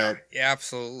 Yeah,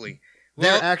 absolutely.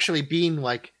 They're actually being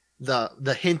like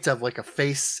the hint of like a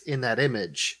face in that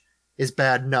image is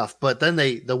bad enough, but then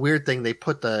the weird thing, they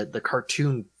put the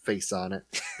cartoon face on it.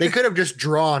 They could have just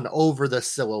drawn over the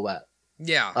silhouette.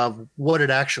 Yeah. Of what it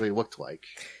actually looked like.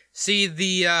 See,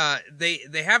 they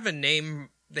have a name.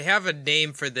 They have a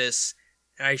name for this,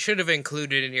 and I should have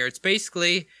included in here. It's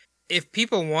basically if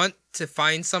people want to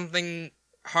find something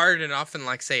hard enough in,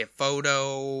 like, say, a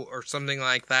photo or something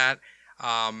like that,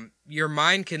 your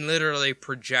mind can literally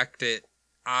project it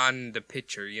on the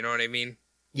picture. You know what I mean?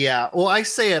 Yeah. Well, I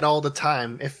say it all the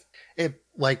time.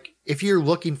 If you're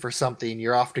looking for something,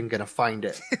 you're often going to find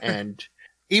it. And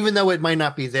even though it might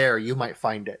not be there, you might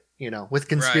find it. You know, with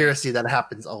conspiracy, that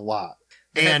happens a lot.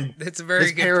 And that's a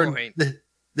very good point.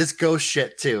 This ghost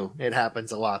shit, too. It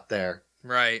happens a lot there.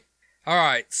 Right. All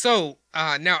right. So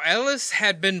now Ellis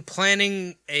had been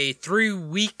planning a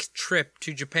 3-week trip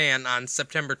to Japan on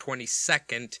September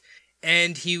 22nd,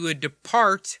 and he would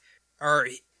depart, or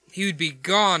he would be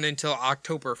gone until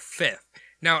October 5th.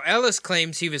 Now, Ellis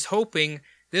claims he was hoping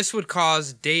this would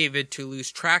cause David to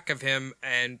lose track of him,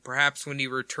 and perhaps when he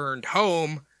returned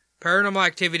home, paranormal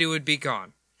activity would be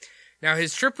gone. Now,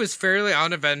 his trip was fairly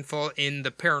uneventful in the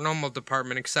paranormal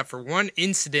department, except for one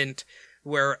incident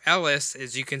where Ellis,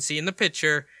 as you can see in the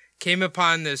picture, came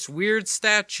upon this weird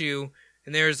statue,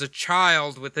 and there's a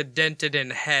child with a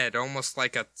dented-in head, almost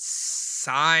like a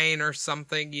sign or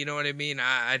something, you know what I mean?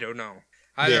 I don't know.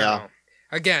 I don't know.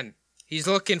 Again, he's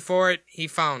looking for it, he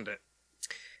found it.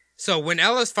 So when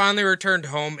Ellis finally returned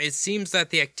home, it seems that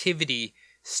the activity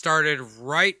started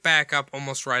right back up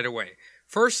almost right away.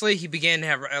 Firstly, he began to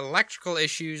have electrical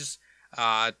issues.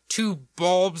 2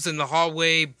 bulbs in the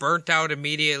hallway burnt out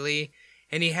immediately,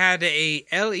 and he had a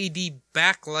LED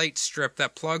backlight strip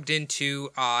that plugged into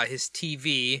his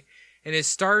TV, and it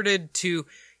started to,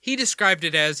 he described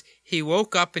it as, he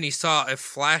woke up and he saw a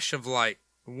flash of light.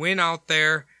 Went out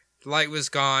there, light was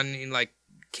gone, and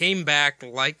came back,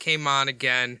 light came on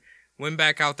again, went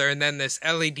back out there, and then this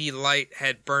LED light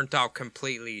had burnt out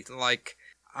completely.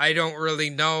 I don't really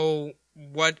know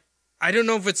I don't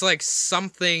know if it's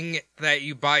something that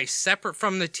you buy separate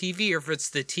from the TV or if it's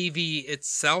the TV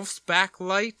itself's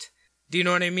backlight. Do you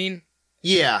know what I mean?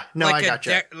 Yeah, no, I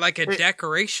gotcha. Like a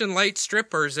decoration light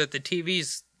strip, or is it the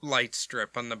TV's light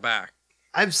strip on the back?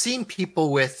 I've seen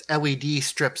people with LED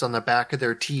strips on the back of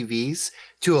their TVs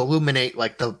to illuminate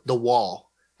the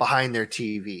wall behind their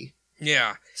TV.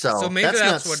 Yeah. So maybe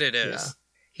that's what it is. Yeah.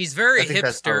 He's very hipster.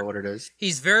 That's probably what it is.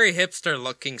 He's very hipster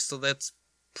looking, so that's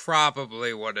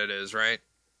probably what it is, right?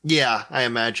 Yeah, I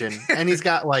imagine. And he's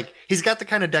got the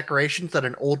kind of decorations that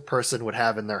an old person would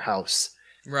have in their house.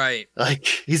 Right.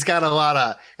 He's got a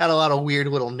lot of weird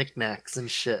little knickknacks and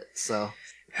shit. So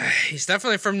he's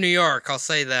definitely from New York, I'll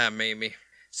say that maybe.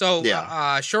 So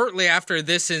shortly after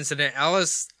this incident,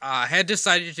 Ellis had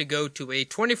decided to go to a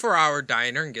 24-hour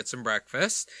diner and get some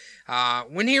breakfast.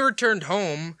 When he returned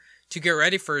home to get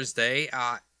ready for his day,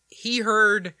 he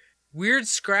heard weird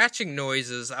scratching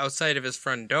noises outside of his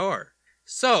front door.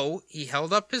 So he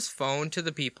held up his phone to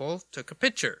the people, took a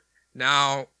picture.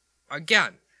 Now,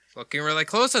 again, looking really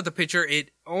close at the picture,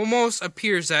 it almost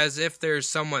appears as if there's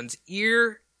someone's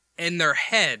ear and their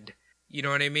head. You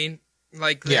know what I mean?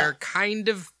 They're kind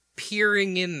of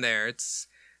peering in there.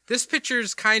 This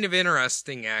picture's kind of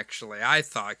interesting, actually, I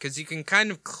thought, because you can kind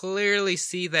of clearly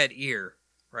see that ear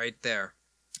right there.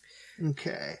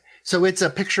 Okay. So it's a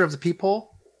picture of the people?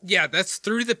 Yeah, that's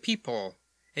through the people.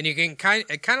 And you can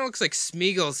it kind of looks like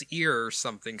Smeagol's ear or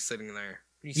something sitting there.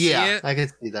 You see it? I can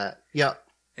see that. Yep.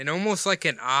 And almost like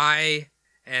an eye,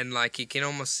 and you can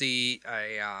almost see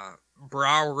a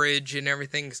brow ridge and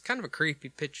everything. It's kind of a creepy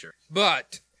picture.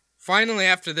 But finally,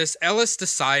 after this, Ellis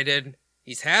decided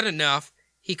he's had enough.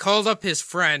 He called up his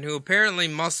friend, who apparently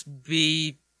must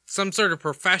be some sort of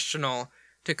professional,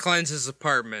 to cleanse his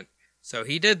apartment. So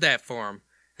he did that for him.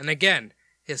 And again,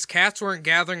 his cats weren't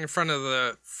gathering in front of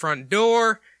the front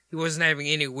door. He wasn't having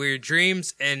any weird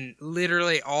dreams. And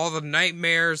literally all the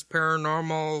nightmares,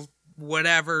 paranormal,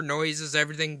 whatever, noises,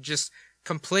 everything just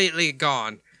completely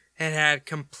gone. It had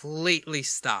completely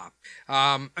stopped.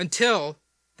 Until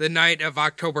the night of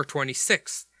October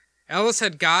 26th. Ellis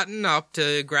had gotten up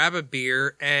to grab a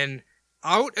beer, and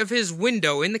out of his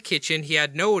window in the kitchen, he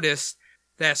had noticed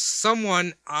that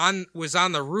someone was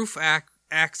on the roof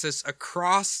axis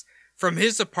across from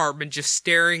his apartment, just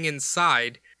staring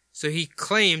inside. So he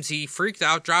claims he freaked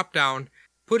out, dropped down,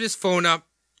 put his phone up,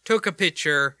 took a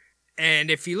picture, and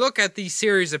if you look at these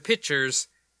series of pictures,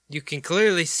 you can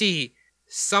clearly see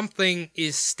something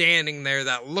is standing there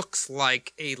that looks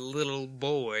like a little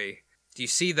boy. Do you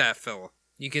see that, Phil?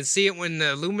 You can see it when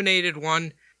the illuminated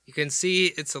one, you can see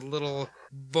it's a little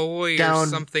boy or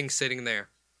something sitting there.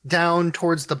 Down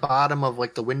towards the bottom of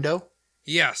like the window?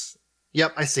 Yes.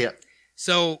 Yep, I see it.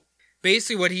 So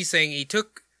basically what he's saying, he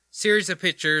took a series of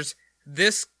pictures.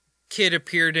 This kid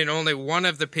appeared in only one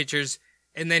of the pictures,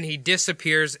 and then he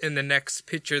disappears in the next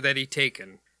picture that he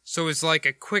taken. So it's like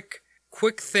a quick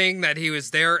thing that he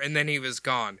was there and then he was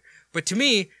gone. But to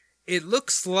me, it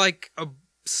looks like a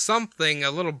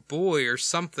little boy or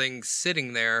something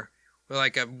sitting there with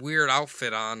like a weird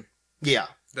outfit on. Yeah.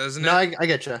 Doesn't it? No, I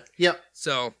get you. Yep.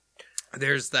 So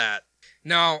there's that.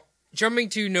 Now, jumping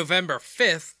to November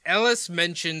 5th, Ellis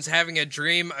mentions having a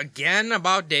dream again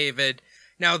about David.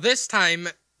 Now this time,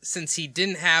 since he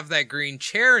didn't have that green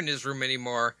chair in his room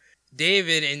anymore,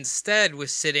 David instead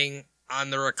was sitting on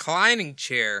the reclining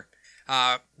chair.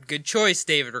 Good choice,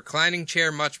 David. Reclining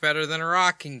chair, much better than a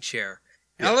rocking chair.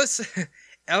 Yeah.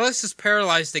 Ellis is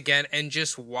paralyzed again and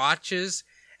just watches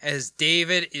as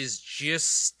David is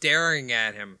just staring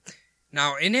at him.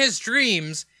 Now, in his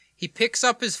dreams, he picks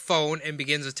up his phone and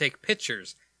begins to take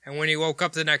pictures. And when he woke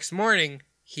up the next morning,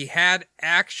 he had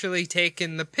actually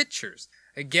taken the pictures.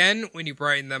 Again, when you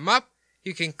brighten them up,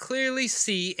 you can clearly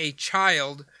see a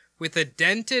child with a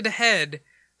dented head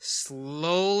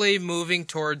slowly moving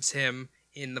towards him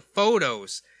in the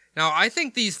photos. Now, I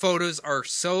think these photos are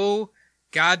so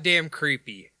goddamn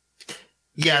creepy.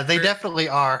 Yeah, they definitely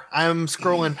are. I'm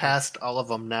scrolling past all of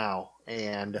them now,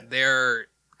 and they're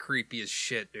creepy as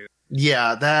shit, dude.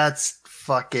 Yeah, that's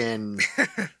fucking...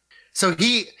 So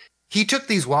he took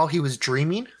these while he was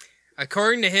dreaming?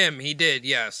 According to him, he did,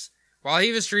 yes. While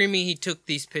he was dreaming, he took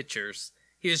these pictures.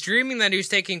 He was dreaming that he was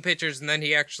taking pictures, and then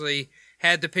he actually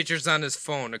had the pictures on his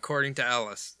phone, according to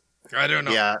Ellis. I don't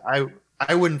know. Yeah,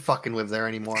 I wouldn't fucking live there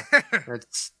anymore.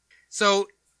 So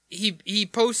he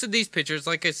posted these pictures,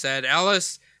 like I said.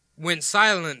 Ellis went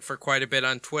silent for quite a bit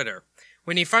on Twitter.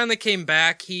 When he finally came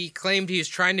back, he claimed he was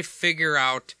trying to figure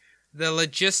out the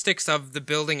logistics of the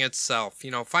building itself.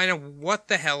 You know, find out what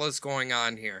the hell is going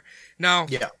on here. Now,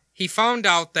 he found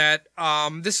out that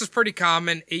this is pretty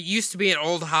common. It used to be an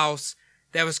old house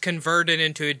that was converted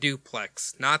into a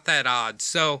duplex. Not that odd.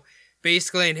 So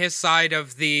basically, in his side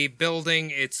of the building,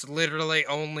 it's literally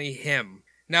only him.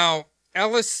 Now,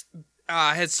 Ellis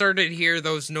had started to hear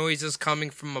those noises coming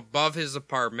from above his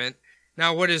apartment.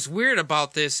 Now, what is weird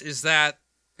about this is that,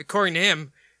 according to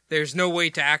him, there's no way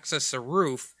to access the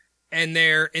roof. And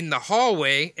there, in the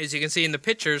hallway, as you can see in the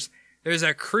pictures, there's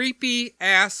a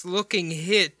creepy-ass looking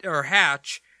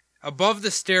hatch above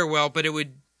the stairwell, but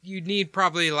you'd need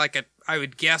probably like I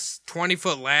would guess,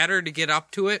 20-foot ladder to get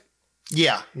up to it.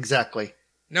 Yeah, exactly.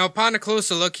 Now, upon a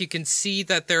closer look, you can see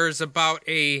that there's about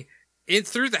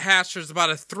through the hatch, there's about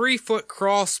a 3-foot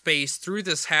crawl space through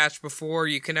this hatch before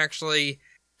you can actually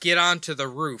get onto the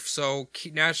roof. So,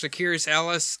 naturally curious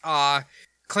Ellis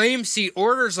claims he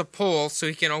orders a pole so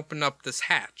he can open up this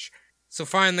hatch. So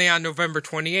finally, on November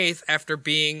 28th, after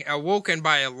being awoken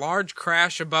by a large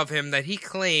crash above him that he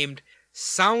claimed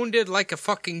sounded like a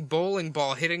fucking bowling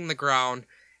ball hitting the ground,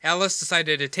 Ellis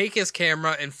decided to take his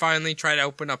camera and finally try to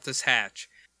open up this hatch.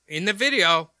 In the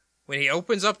video, when he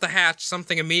opens up the hatch,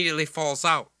 something immediately falls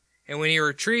out. And when he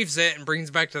retrieves it and brings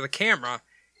it back to the camera,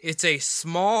 it's a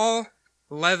small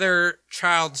leather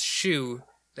child's shoe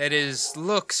that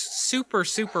looks super,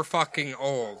 super fucking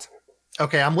old.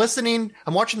 Okay, I'm listening.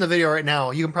 I'm watching the video right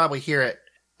now. You can probably hear it.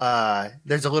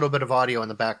 There's a little bit of audio in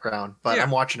the background, but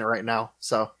I'm watching it right now,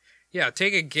 so... Yeah,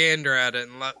 take a gander at it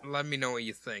and let me know what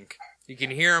you think. You can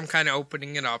hear him kind of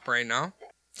opening it up right now.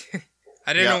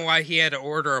 I didn't know why he had to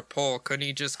order a pole. Couldn't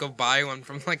he just go buy one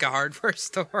from like a hardware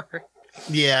store?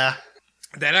 Yeah.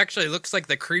 That actually looks like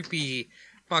the creepy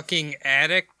fucking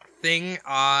attic thing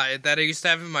that I used to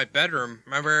have in my bedroom.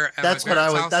 Remember? That's what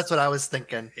I was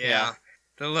thinking. Yeah.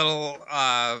 The little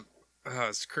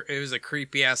it was a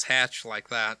creepy ass hatch like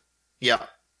that. Yeah.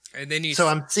 And then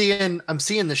I'm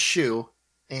seeing the shoe,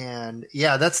 and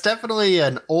yeah, that's definitely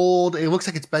an old. It looks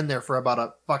like it's been there for about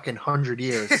a fucking 100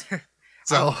 years.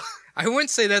 So I wouldn't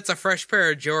say that's a fresh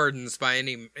pair of Jordans by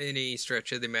any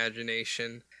stretch of the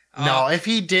imagination. No, if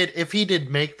he did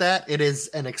make that, it is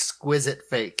an exquisite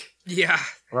fake. Yeah.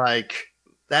 Like,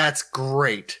 that's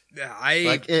great.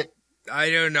 I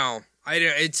don't know.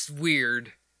 It's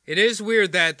weird. It is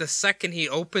weird that the second he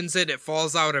opens it, it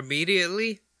falls out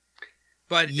immediately.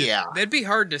 But yeah, that'd be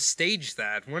hard to stage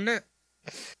that, wouldn't it?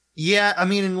 Yeah, I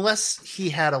mean, unless he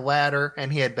had a ladder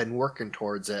and he had been working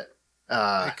towards it.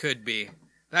 It could be.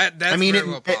 That's very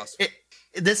well possible.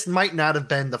 This might not have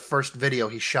been the first video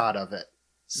he shot of it.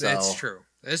 So. That's true.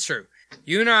 That's true.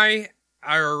 You and I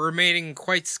are remaining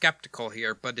quite skeptical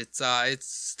here, but it's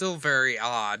still very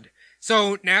odd.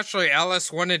 So naturally,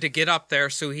 Ellis wanted to get up there,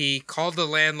 so he called the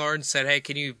landlord and said, "Hey,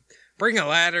 can you bring a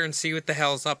ladder and see what the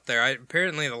hell's up there?"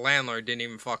 Apparently, the landlord didn't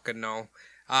even fucking know.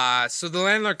 So the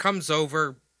landlord comes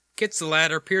over, gets the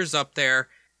ladder, peers up there,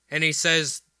 and he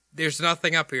says, "There's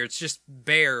nothing up here. It's just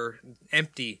bare,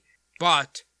 empty."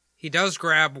 But he does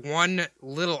grab one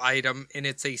little item, and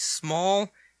it's a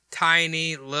small,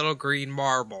 tiny, little green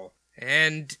marble.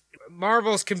 And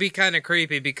marbles can be kind of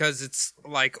creepy because it's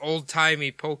like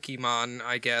old-timey Pokemon,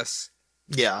 I guess.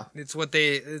 Yeah. It's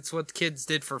what kids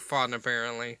did for fun,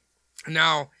 apparently.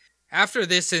 Now, after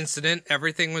this incident,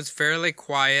 everything was fairly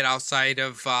quiet outside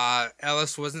of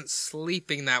Ellis wasn't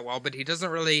sleeping that well, but he doesn't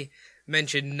really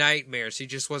mention nightmares. He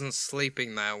just wasn't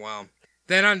sleeping that well.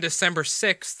 Then on December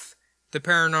 6th, the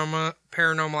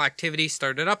paranormal activity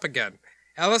started up again.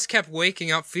 Ellis kept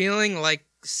waking up feeling like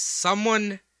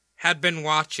someone had been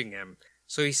watching him.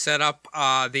 So he set up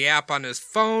the app on his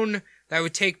phone that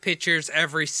would take pictures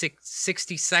every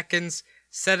 60 seconds,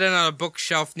 set it on a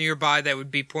bookshelf nearby that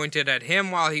would be pointed at him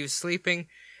while he was sleeping,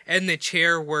 and the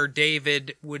chair where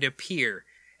David would appear.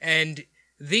 And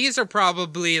these are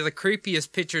probably the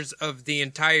creepiest pictures of the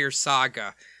entire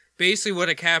saga. Basically what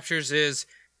it captures is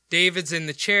David's in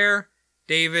the chair,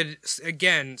 David,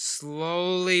 again,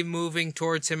 slowly moving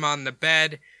towards him on the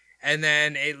bed, and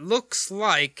then it looks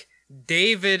like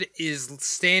David is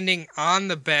standing on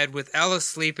the bed with Ellis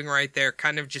sleeping right there,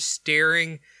 kind of just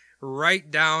staring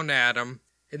right down at him.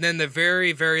 And then the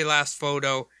very, very last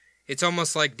photo, it's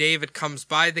almost like David comes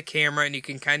by the camera and you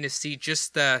can kind of see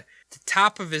just the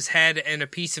top of his head and a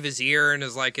piece of his ear and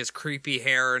his creepy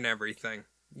hair and everything.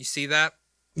 You see that?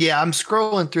 Yeah, I'm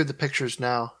scrolling through the pictures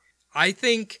now. I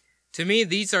think, to me,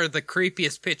 these are the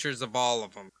creepiest pictures of all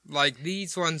of them. Like,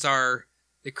 these ones are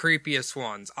the creepiest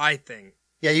ones, I think.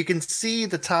 Yeah, you can see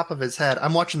the top of his head.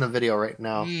 I'm watching the video right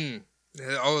now.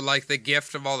 Oh, like the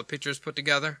gift of all the pictures put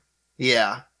together?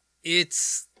 Yeah.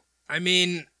 It's a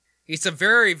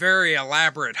very, very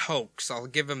elaborate hoax. I'll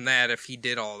give him that if he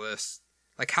did all this.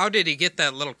 Like, how did he get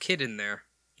that little kid in there?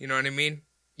 You know what I mean?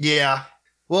 Yeah.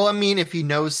 Well, I mean, if he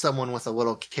knows someone with a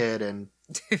little kid and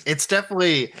I'll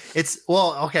say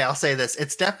this.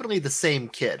 It's definitely the same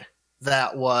kid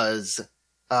that was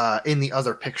in the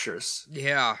other pictures.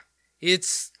 Yeah.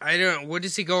 What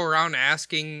does he go around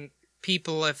asking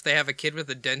people if they have a kid with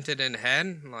a dented in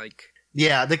head? Like,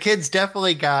 yeah, the kid's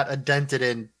definitely got a dented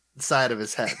in side of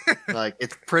his head. Like,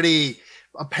 it's pretty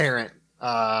apparent.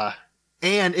 And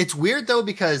it's weird though,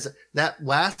 because that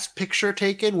last picture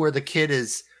taken where the kid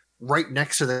is right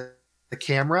next to the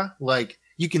camera, like,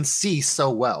 you can see so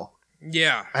well.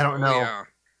 Yeah. I don't know. Yeah.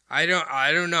 I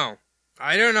don't know.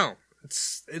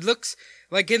 It looks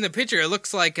like in the picture, it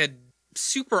looks like a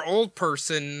super old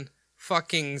person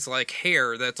fucking's like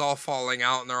hair that's all falling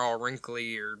out and they're all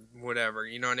wrinkly or whatever.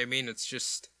 You know what I mean? It's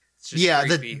just yeah,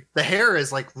 creepy. The hair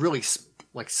is like really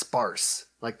like sparse.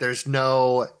 Like, there's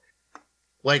no,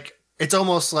 like, it's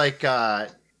almost like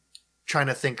trying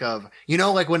to think of,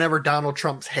 like whenever Donald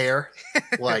Trump's hair,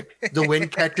 like the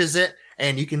wind catches it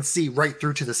and you can see right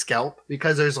through to the scalp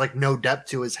because there's like no depth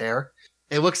to his hair.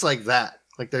 It looks like that.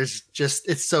 Like, there's just,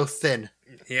 it's so thin.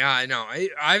 Yeah, I know.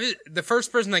 I the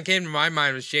first person that came to my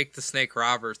mind was Jake the Snake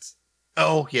Roberts.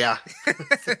 Oh, yeah.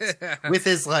 With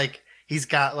his, like, he's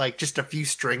got, like, just a few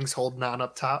strings holding on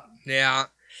up top. Yeah.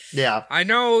 Yeah. I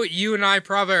know you and I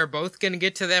probably are both going to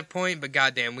get to that point, but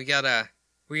goddamn, we gotta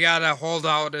hold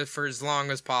out for as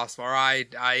long as possible. Or I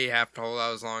have to hold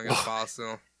out as long as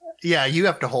possible. Yeah, you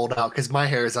have to hold out, because my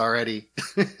hair is already...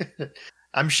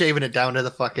 I'm shaving it down to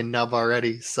the fucking nub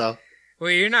already, so... Well,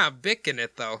 you're not bicking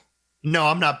it, though. No,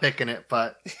 I'm not picking it,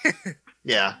 but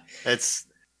Yeah, I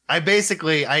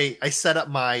set up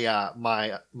my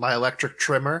my electric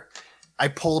trimmer. I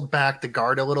pulled back the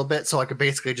guard a little bit so I could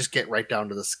basically just get right down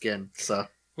to the skin. So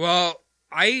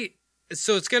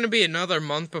so it's going to be another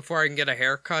month before I can get a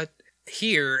haircut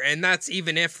here, and that's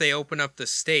even if they open up the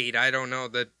state. I don't know.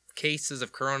 The cases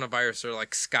of coronavirus are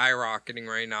like skyrocketing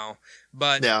right now.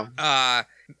 But yeah.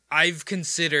 I've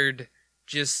considered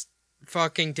just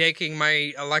fucking taking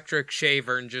my electric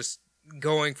shaver and just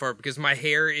going for it because my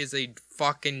hair is a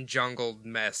fucking jungled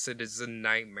mess. It is a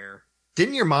nightmare.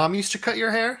 Didn't your mom used to cut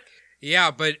your hair?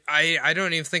 Yeah, but I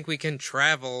don't even think we can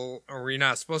travel, or we're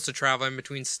not supposed to travel in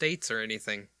between states or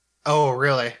anything. Oh,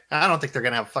 really? I don't think they're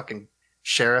going to have fucking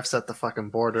sheriffs at the fucking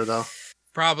border, though.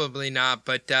 Probably not,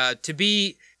 but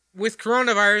with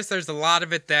coronavirus, there's a lot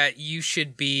of it that you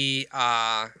should be,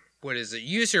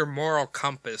 use your moral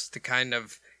compass to kind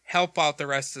of help out the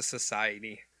rest of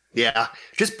society. Yeah,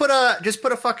 just put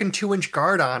a fucking 2-inch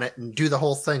guard on it and do the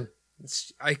whole thing.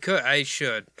 I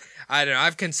should. I don't know,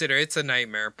 I've considered it's a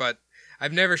nightmare, but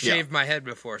I've never shaved my head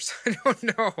before, so I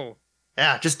don't know.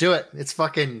 Yeah, just do it. It's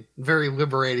fucking very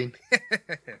liberating.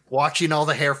 Watching all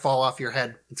the hair fall off your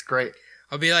head. It's great.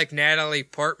 I'll be like Natalie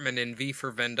Portman in V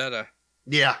for Vendetta.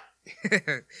 Yeah.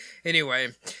 Anyway,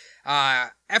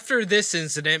 after this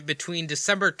incident, between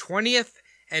December 20th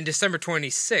and December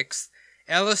 26th,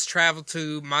 Ellis traveled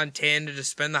to Montana to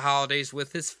spend the holidays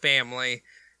with his family.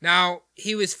 Now,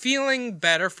 he was feeling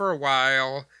better for a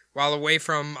while away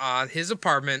from his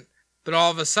apartment, but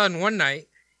all of a sudden one night,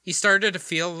 he started to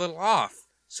feel a little off.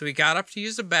 So he got up to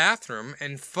use the bathroom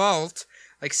and felt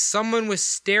like someone was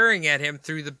staring at him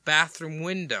through the bathroom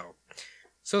window.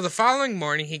 So the following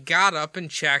morning, he got up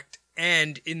and checked,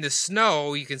 and in the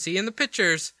snow, you can see in the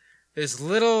pictures, there's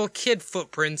little kid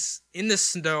footprints in the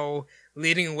snow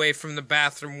leading away from the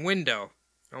bathroom window.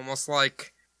 Almost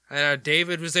like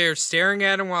David was there staring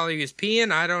at him while he was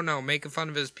peeing. I don't know. Making fun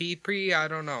of his pee-pee. I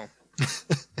don't know.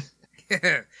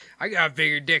 I got a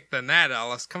bigger dick than that,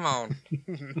 Ellis. Come on.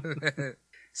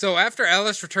 So after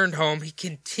Ellis returned home, he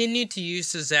continued to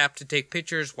use his app to take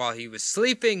pictures while he was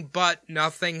sleeping, but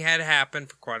nothing had happened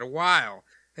for quite a while,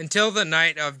 until the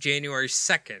night of January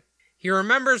 2nd. He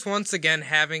remembers once again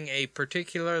having a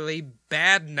particularly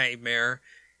bad nightmare,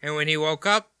 and when he woke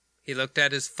up, he looked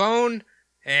at his phone,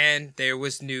 and there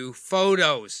was new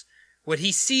photos. What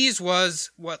he sees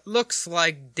was what looks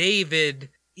like David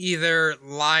either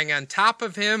lying on top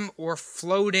of him or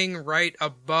floating right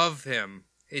above him.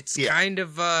 It's kind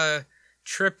of a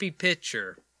trippy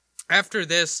picture. After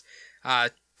this,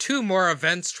 2 more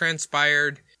events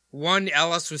transpired. One,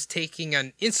 Ellis was taking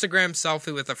an Instagram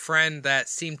selfie with a friend that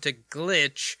seemed to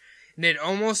glitch, and it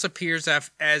almost appears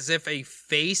as if a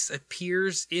face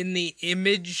appears in the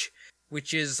image,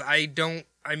 which is,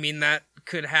 that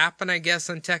could happen, I guess,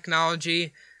 in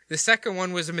technology. The second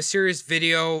one was a mysterious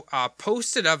video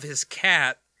posted of his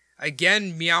cat,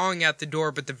 again meowing at the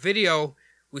door, but the video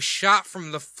was shot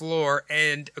from the floor,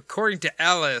 and according to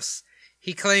Ellis,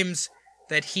 he claims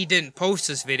that he didn't post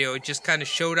this video, it just kind of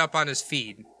showed up on his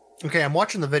feed. Okay, I'm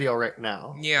watching the video right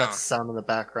now. Yeah. That's the sound in the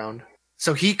background.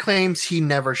 So he claims he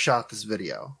never shot this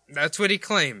video. That's what he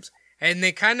claims. And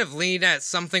they kind of lean at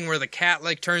something where the cat,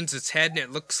 turns its head, and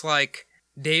it looks like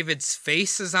David's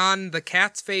face is on the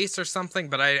cat's face or something,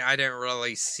 but I didn't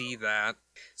really see that.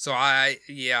 So I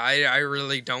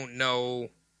really don't know.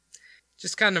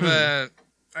 Just kind of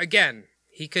again,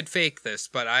 he could fake this,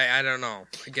 but I don't know.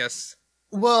 I guess.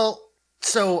 Well,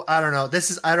 so I don't know.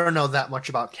 I don't know that much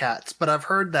about cats, but I've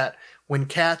heard that when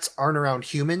cats aren't around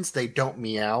humans, they don't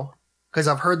meow. Because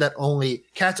I've heard that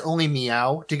cats only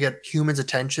meow to get humans'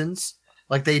 attentions.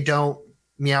 Like they don't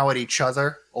meow at each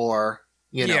other or,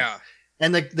 Yeah.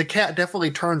 And the cat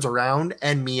definitely turns around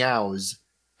and meows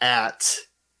at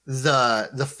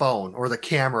the phone or the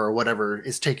camera or whatever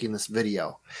is taking this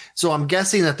video. So I'm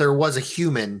guessing that there was a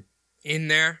human in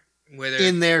there,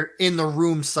 in the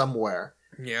room somewhere.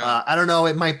 Yeah. I don't know.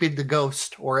 It might be the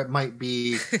ghost, or it might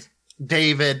be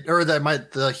David, or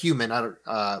the human.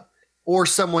 Or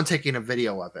someone taking a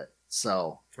video of it.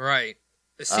 So right.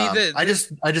 See I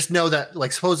just know that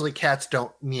supposedly cats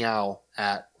don't meow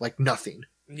at nothing.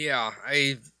 Yeah,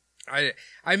 I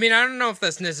don't know if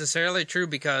that's necessarily true,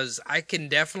 because I can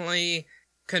definitely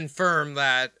confirm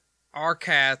that our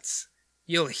cats,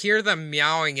 you'll hear them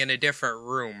meowing in a different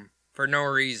room for no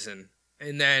reason.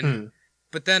 And then,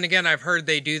 but then again, I've heard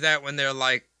they do that when they're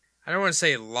I don't want to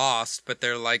say lost, but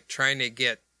they're trying to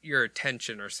get your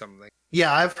attention or something.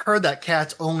 Yeah, I've heard that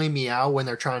cats only meow when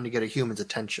they're trying to get a human's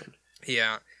attention.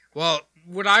 Yeah. Well,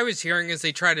 what I was hearing is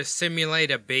they try to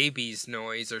simulate a baby's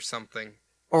noise or something.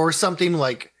 Or something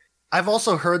like I've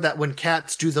also heard that when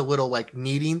cats do the little like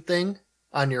kneading thing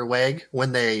on your leg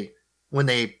when they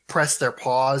press their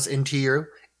paws into you,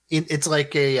 it's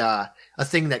like a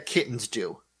thing that kittens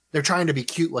do. They're trying to be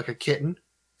cute like a kitten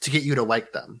to get you to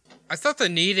like them. I thought the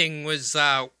kneading was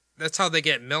that's how they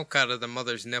get milk out of the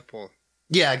mother's nipple.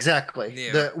 Yeah, exactly.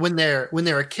 Yeah. When they're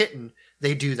a kitten,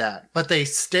 they do that, but they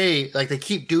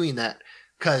keep doing that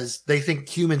because they think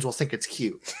humans will think it's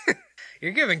cute.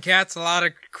 You're giving cats a lot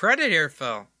of credit here,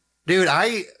 Phil. Dude,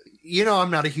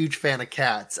 I'm not a huge fan of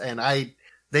cats, and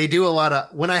they do a lot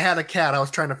of. When I had a cat, I was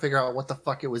trying to figure out what the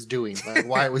fuck it was doing, like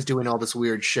why it was doing all this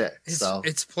weird shit.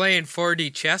 It's playing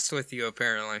 4D chess with you,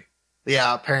 apparently.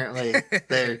 Yeah, apparently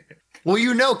they.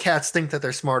 Well, cats think that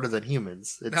they're smarter than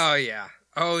humans. Oh yeah.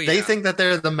 They think that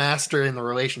they're the master in the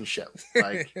relationship.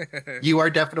 Like you are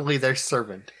definitely their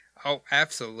servant. Oh,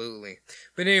 absolutely.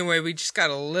 But anyway, we just got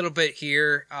a little bit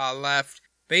here left.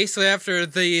 Basically, after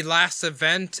the last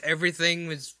event, everything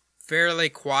was fairly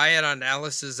quiet on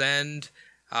Ellis's end.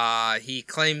 He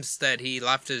claims that he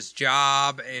left his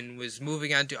job and was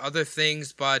moving on to other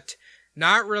things, but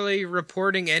not really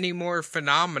reporting any more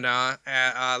phenomena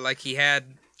like he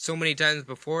had so many times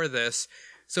before this.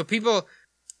 So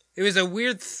it was a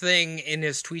weird thing in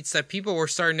his tweets that people were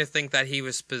starting to think that he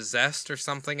was possessed or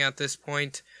something at this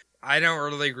point. I don't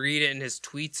really read it in his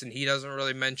tweets, and he doesn't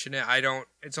really mention it.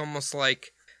 It's almost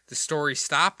like the story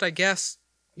stopped, I guess.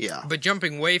 Yeah. But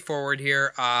jumping way forward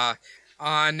here,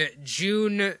 on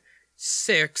June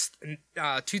 6th,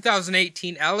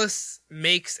 2018, Ellis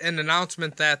makes an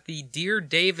announcement that the Dear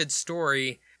David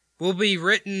story will be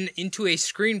written into a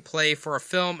screenplay for a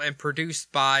film and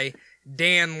produced by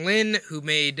Dan Lin, who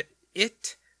made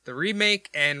It, the remake,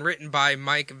 and written by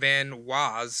Mike Van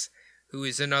Waz, who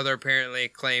is another apparently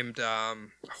acclaimed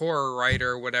horror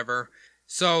writer or whatever.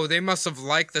 So they must have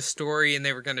liked the story and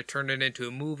they were going to turn it into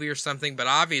a movie or something, but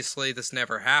obviously this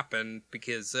never happened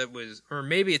because or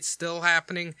maybe it's still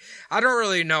happening. I don't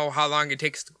really know how long it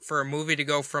takes for a movie to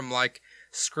go from like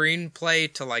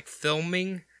screenplay to like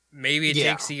filming. Maybe it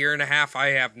takes a year and a half. I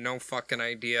have no fucking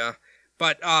idea.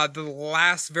 But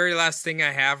the very last thing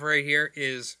I have right here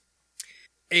is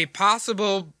a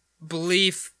possible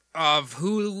belief of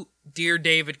who Dear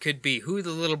David could be, who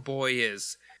the little boy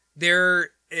is.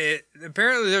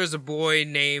 Apparently there was a boy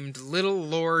named Little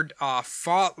Lord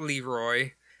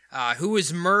Fauntleroy, who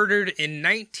was murdered in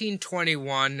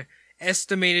 1921,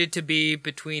 estimated to be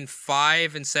between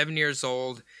 5 and 7 years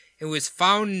old, and was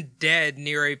found dead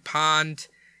near a pond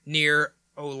near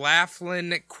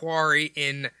O'Laughlin Quarry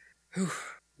in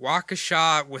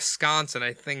Waukesha, Wisconsin.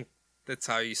 I think that's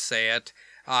how you say it.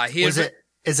 Is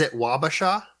it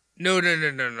Wabasha? No.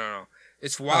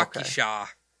 It's Waukesha.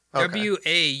 Okay.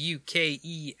 Waukesha.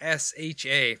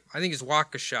 I think it's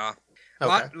Waukesha.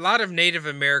 Okay. A lot of Native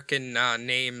American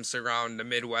names around the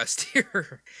Midwest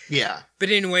here. Yeah. But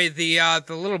anyway, the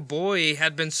little boy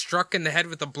had been struck in the head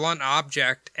with a blunt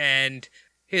object, and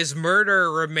his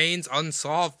murder remains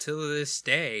unsolved till this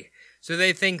day. So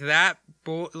they think that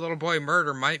little boy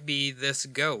murder might be this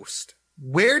ghost.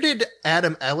 Where did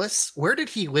Adam Ellis, where did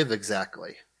he live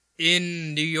exactly?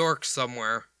 In New York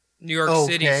somewhere. New York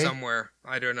City somewhere.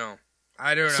 I don't know.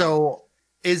 So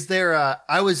is there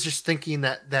I was just thinking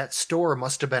that store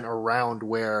must have been around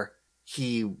where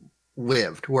he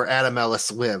lived, where Adam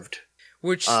Ellis lived.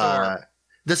 Which store?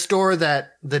 The store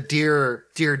that the Dear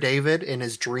David in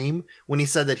his dream, when he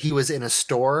said that he was in a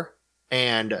store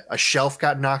and a shelf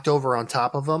got knocked over on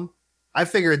top of him. I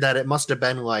figured that it must have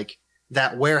been like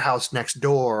that warehouse next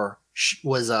door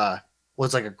was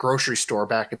like a grocery store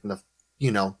back in the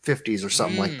 50s or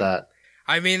something like that.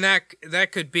 I mean,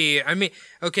 that could be. I mean,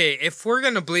 okay, if we're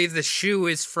going to believe the shoe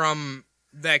is from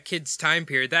that kid's time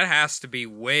period, that has to be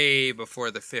way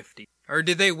before the 50s. Or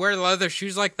did they wear leather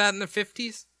shoes like that in the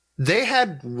 50s? They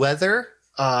had leather.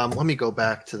 Let me go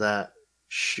back to that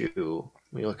shoe.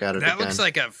 Let me look at it again. That looks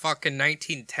like a fucking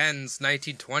 1910s,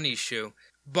 1920s shoe.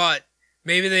 But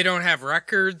maybe they don't have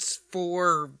records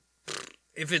for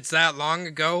if it's that long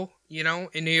ago,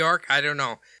 in New York. I don't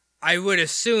know. I would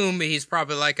assume he's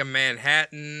probably like a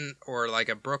Manhattan or like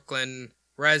a Brooklyn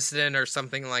resident or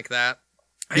something like that.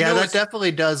 Yeah, that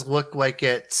definitely does look like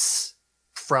it's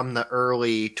from the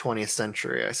early 20th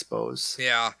century, I suppose.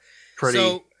 Yeah.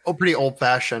 Pretty old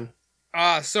fashioned.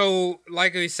 So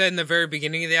like we said in the very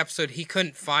beginning of the episode, he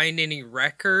couldn't find any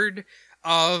record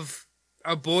of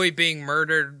a boy being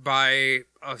murdered by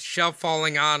a shelf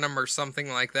falling on him or something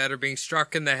like that, or being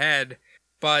struck in the head.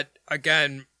 But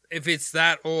again, if it's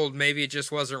that old, maybe it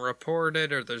just wasn't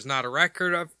reported, or there's not a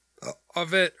record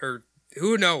of it, or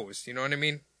who knows? You know what I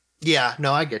mean? Yeah,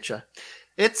 no, I get you.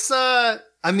 It's, I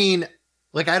mean,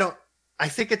 like I I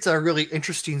think it's a really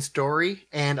interesting story,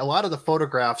 and a lot of the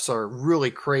photographs are really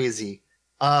crazy.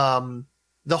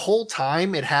 The whole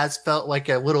time it has felt like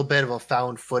a little bit of a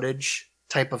found footage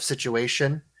type of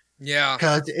situation. Yeah.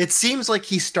 Because it seems like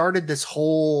he started this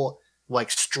whole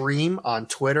like stream on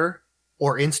Twitter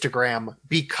or Instagram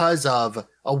because of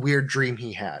a weird dream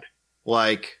he had.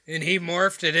 Like, and he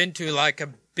morphed it into like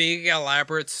a big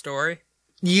elaborate story.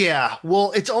 Yeah,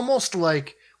 well, it's almost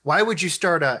like, why would you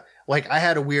start I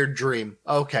had a weird dream.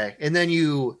 Okay. And then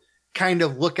you kind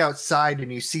of look outside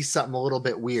and you see something a little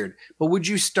bit weird. But would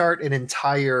you start an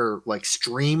entire like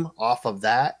stream off of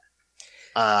that?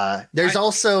 There's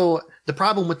also the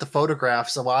problem with the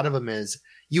photographs. A lot of them is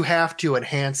you have to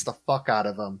enhance the fuck out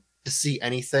of them to see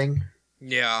anything.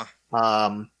 Yeah.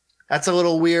 That's a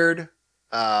little weird.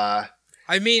 I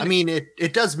mean,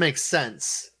 it does make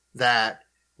sense that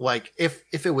like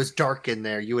if it was dark in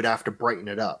there, you would have to brighten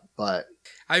it up. But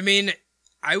I mean,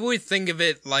 I would think of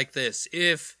it like this.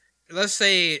 If, let's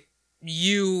say,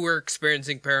 you were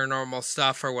experiencing paranormal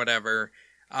stuff or whatever,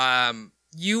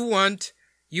 you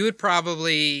would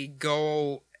probably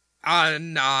go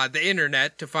on the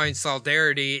internet to find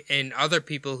solidarity in other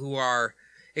people who are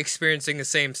experiencing the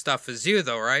same stuff as you,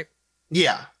 though, right?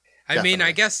 Yeah. I mean,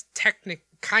 I guess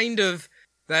kind of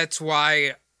that's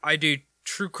why I do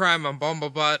true crime on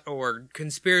Bumblebutt or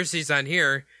conspiracies on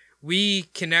here. We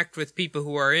connect with people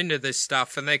who are into this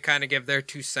stuff and they kind of give their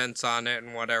 2 cents on it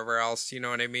and whatever else, you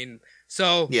know what I mean?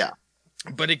 So, yeah.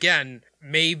 But again,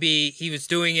 maybe he was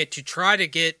doing it to try to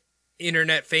get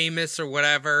internet famous or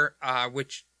whatever,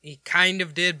 which he kind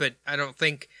of did, but I don't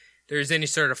think there's any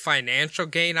sort of financial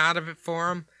gain out of it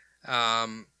for him,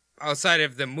 outside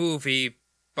of the movie,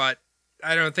 but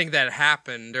I don't think that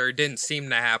happened or didn't seem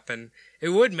to happen. It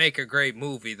would make a great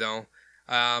movie though.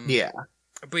 Yeah.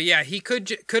 But yeah, he could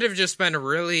have just been a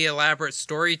really elaborate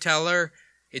storyteller.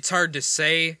 It's hard to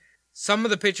say. Some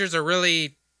of the pictures are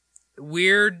really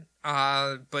weird,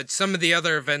 but some of the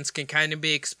other events can kind of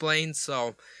be explained.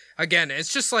 So, again,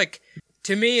 it's just like,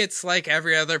 to me, it's like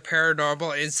every other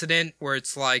paranormal incident where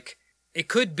it's like, it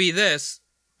could be this,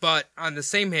 but on the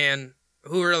same hand,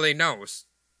 who really knows?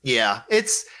 Yeah,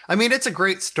 it's a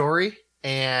great story,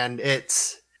 and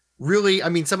it's really,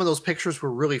 some of those pictures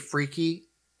were really freaky.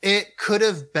 It could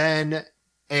have been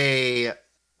imagine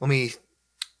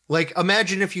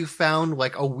if you found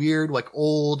like a weird, like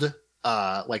old,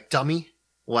 like dummy,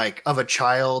 like of a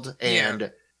child,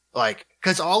 and like,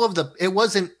 cause it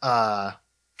wasn't,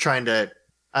 trying to,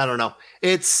 I don't know.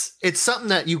 It's something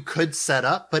that you could set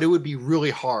up, but it would be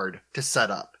really hard to set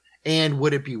up. And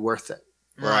would it be worth it?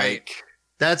 Right. Like,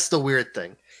 that's the weird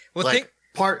thing. Well,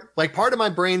 part of my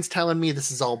brain's telling me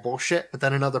this is all bullshit, but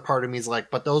then another part of me is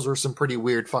like, but those were some pretty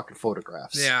weird fucking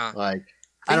photographs. Yeah. Like,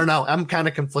 I don't know. I'm kind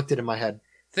of conflicted in my head.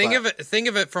 Think of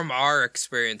it from our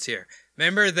experience here.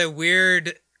 Remember the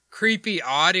weird, creepy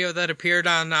audio that appeared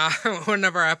on one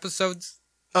of our episodes?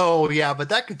 Oh yeah, but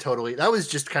that was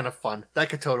just kind of fun. That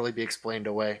could totally be explained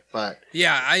away. But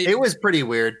yeah, it was pretty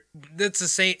weird. It's the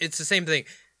same thing.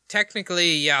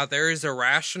 Technically, yeah, there is a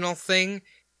rational thing.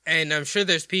 And I'm sure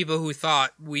there's people who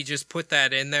thought we just put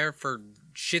that in there for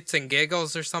shits and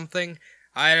giggles or something.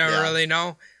 I don't really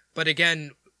know. But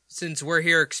again, since we're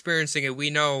here experiencing it, we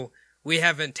know we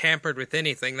haven't tampered with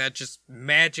anything. That just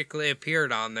magically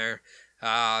appeared on there.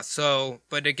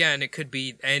 But again, it could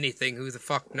be anything. Who the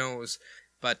fuck knows?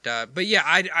 But yeah,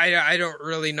 I don't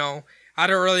really know. I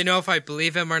don't really know if I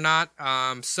believe him or not.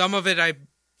 Some of it,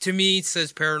 to me,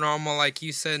 says paranormal, like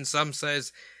you said, and some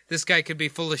says this guy could be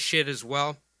full of shit as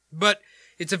well. But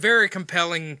it's a very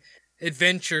compelling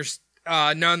adventure,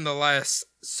 nonetheless.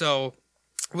 So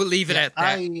we'll leave it at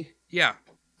that. Yeah.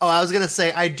 Oh, I was going to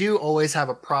say, I do always have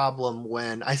a problem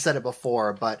when, I said it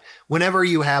before, but whenever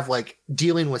you have like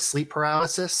dealing with sleep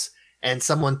paralysis and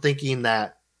someone thinking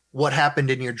that what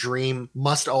happened in your dream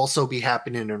must also be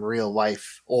happening in real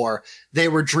life, or they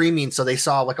were dreaming, so they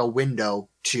saw like a window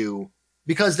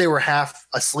because they were half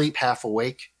asleep, half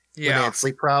awake when they had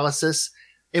sleep paralysis.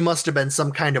 It must have been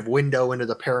some kind of window into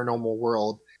the paranormal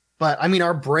world. But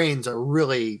our brains are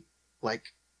really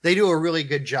they do a really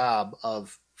good job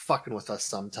of fucking with us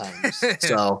sometimes.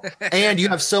 So, and you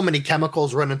have so many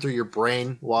chemicals running through your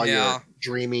brain while you're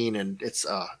dreaming, and it's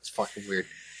fucking weird.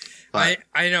 But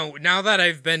I know. Now that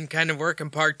I've been kind of working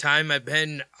part-time, I've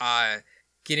been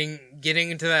getting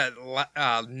into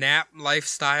that nap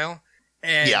lifestyle.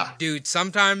 And dude,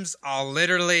 sometimes I'll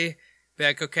literally be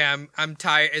like, okay, I'm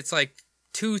tired. It's like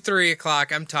 2-3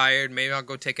 o'clock. I'm tired. Maybe I'll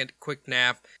go take a quick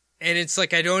nap. And it's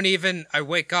like I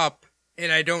wake up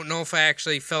and I don't know if I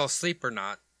actually fell asleep or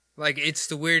not. Like, it's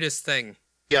the weirdest thing.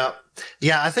 Yeah.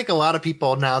 Yeah, I think a lot of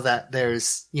people, now that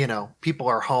there's, people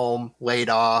are home, laid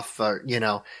off, or,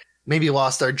 maybe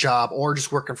lost their job or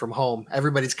just working from home.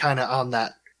 Everybody's kind of on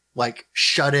that like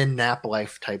shut-in nap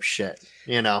life type shit,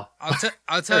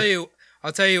 I'll tell you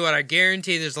what, I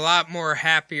guarantee there's a lot more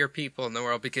happier people in the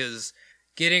world because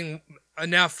getting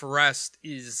enough rest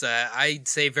is, I'd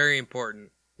say, very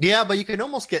important. Yeah, but you can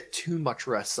almost get too much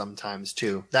rest sometimes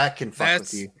too. That can fuck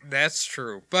with you. That's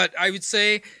true. But I would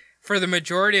say for the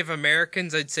majority of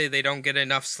Americans, I'd say they don't get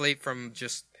enough sleep from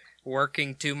just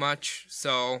working too much.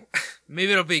 So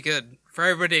maybe it'll be good for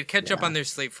everybody to catch up on their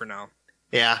sleep for now.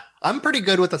 Yeah, I'm pretty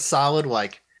good with a solid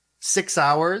 6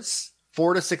 hours,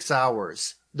 4 to 6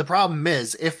 hours. The problem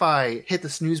is if I hit the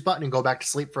snooze button and go back to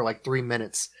sleep for 3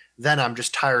 minutes, then I'm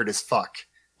just tired as fuck.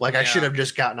 I should have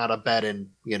just gotten out of bed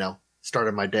and,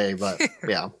 started my day, but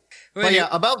yeah. But yeah,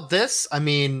 about this, I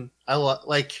mean,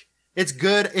 it's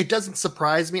good. It doesn't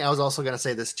surprise me. I was also going to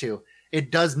say this too.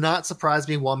 It does not surprise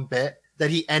me one bit that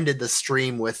he ended the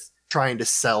stream with trying to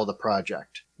sell the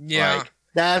project. Yeah.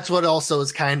 That's what also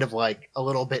is kind of a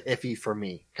little bit iffy for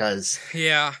me, because...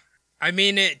 Yeah. I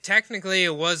mean, it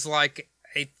was I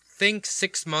think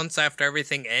 6 months after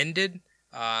everything ended.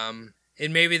 And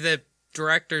maybe the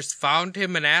directors found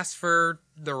him and asked for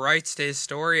the rights to his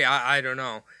story. I don't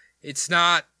know. It's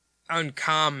not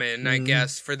uncommon, I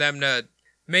guess, for them to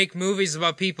make movies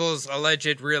about people's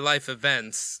alleged real-life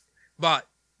events. But,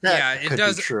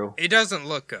 it doesn't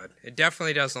look good. It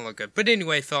definitely doesn't look good. But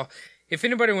anyway, Phil... If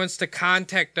anybody wants to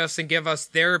contact us and give us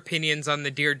their opinions on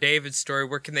the Dear David story,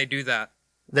 where can they do that?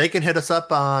 They can hit us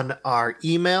up on our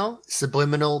email,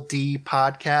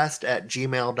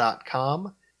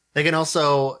 subliminaldpodcast@gmail.com. They can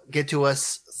also get to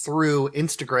us through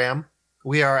Instagram.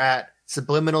 We are at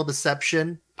Subliminal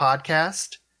Deception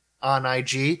Podcast on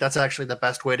IG. That's actually the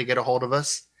best way to get a hold of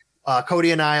us.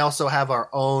 Cody and I also have our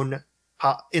own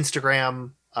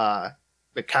Instagram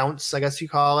accounts, I guess you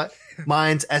call it.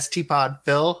 Mine's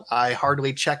STPodPhil. I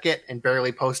hardly check it and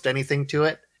barely post anything to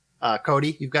it.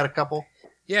 Cody, you've got a couple?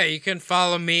 Yeah, you can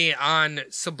follow me on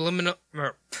Subliminal...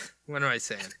 What am I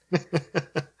saying?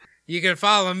 You can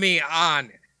follow me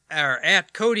on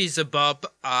at Cody's Above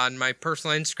on my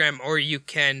personal Instagram, or you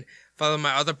can follow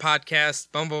my other podcast,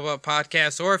 Bumblebutt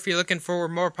Podcast, or if you're looking for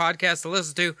more podcasts to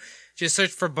listen to, just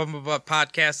search for Bumblebutt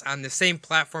Podcast on the same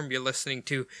platform you're listening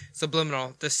to,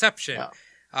 Subliminal Deception.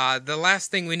 Yeah. The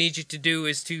last thing we need you to do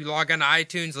is to log on to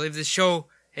iTunes, leave the show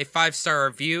a 5-star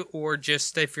review, or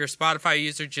just, if you're a Spotify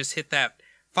user, just hit that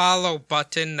follow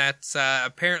button. That's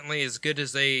apparently as good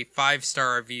as a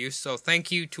 5-star review. So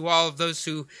thank you to all of those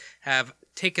who have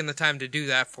taken the time to do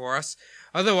that for us.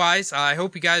 Otherwise, I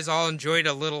hope you guys all enjoyed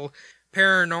a little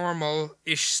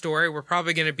paranormal-ish story. We're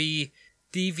probably going to be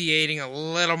deviating a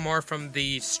little more from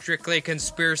the strictly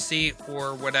conspiracy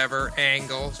or whatever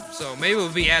angle. So maybe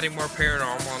we'll be adding more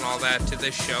paranormal and all that to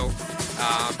this show.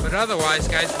 But otherwise,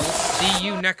 guys, we'll see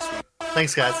you next week.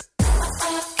 Thanks, guys.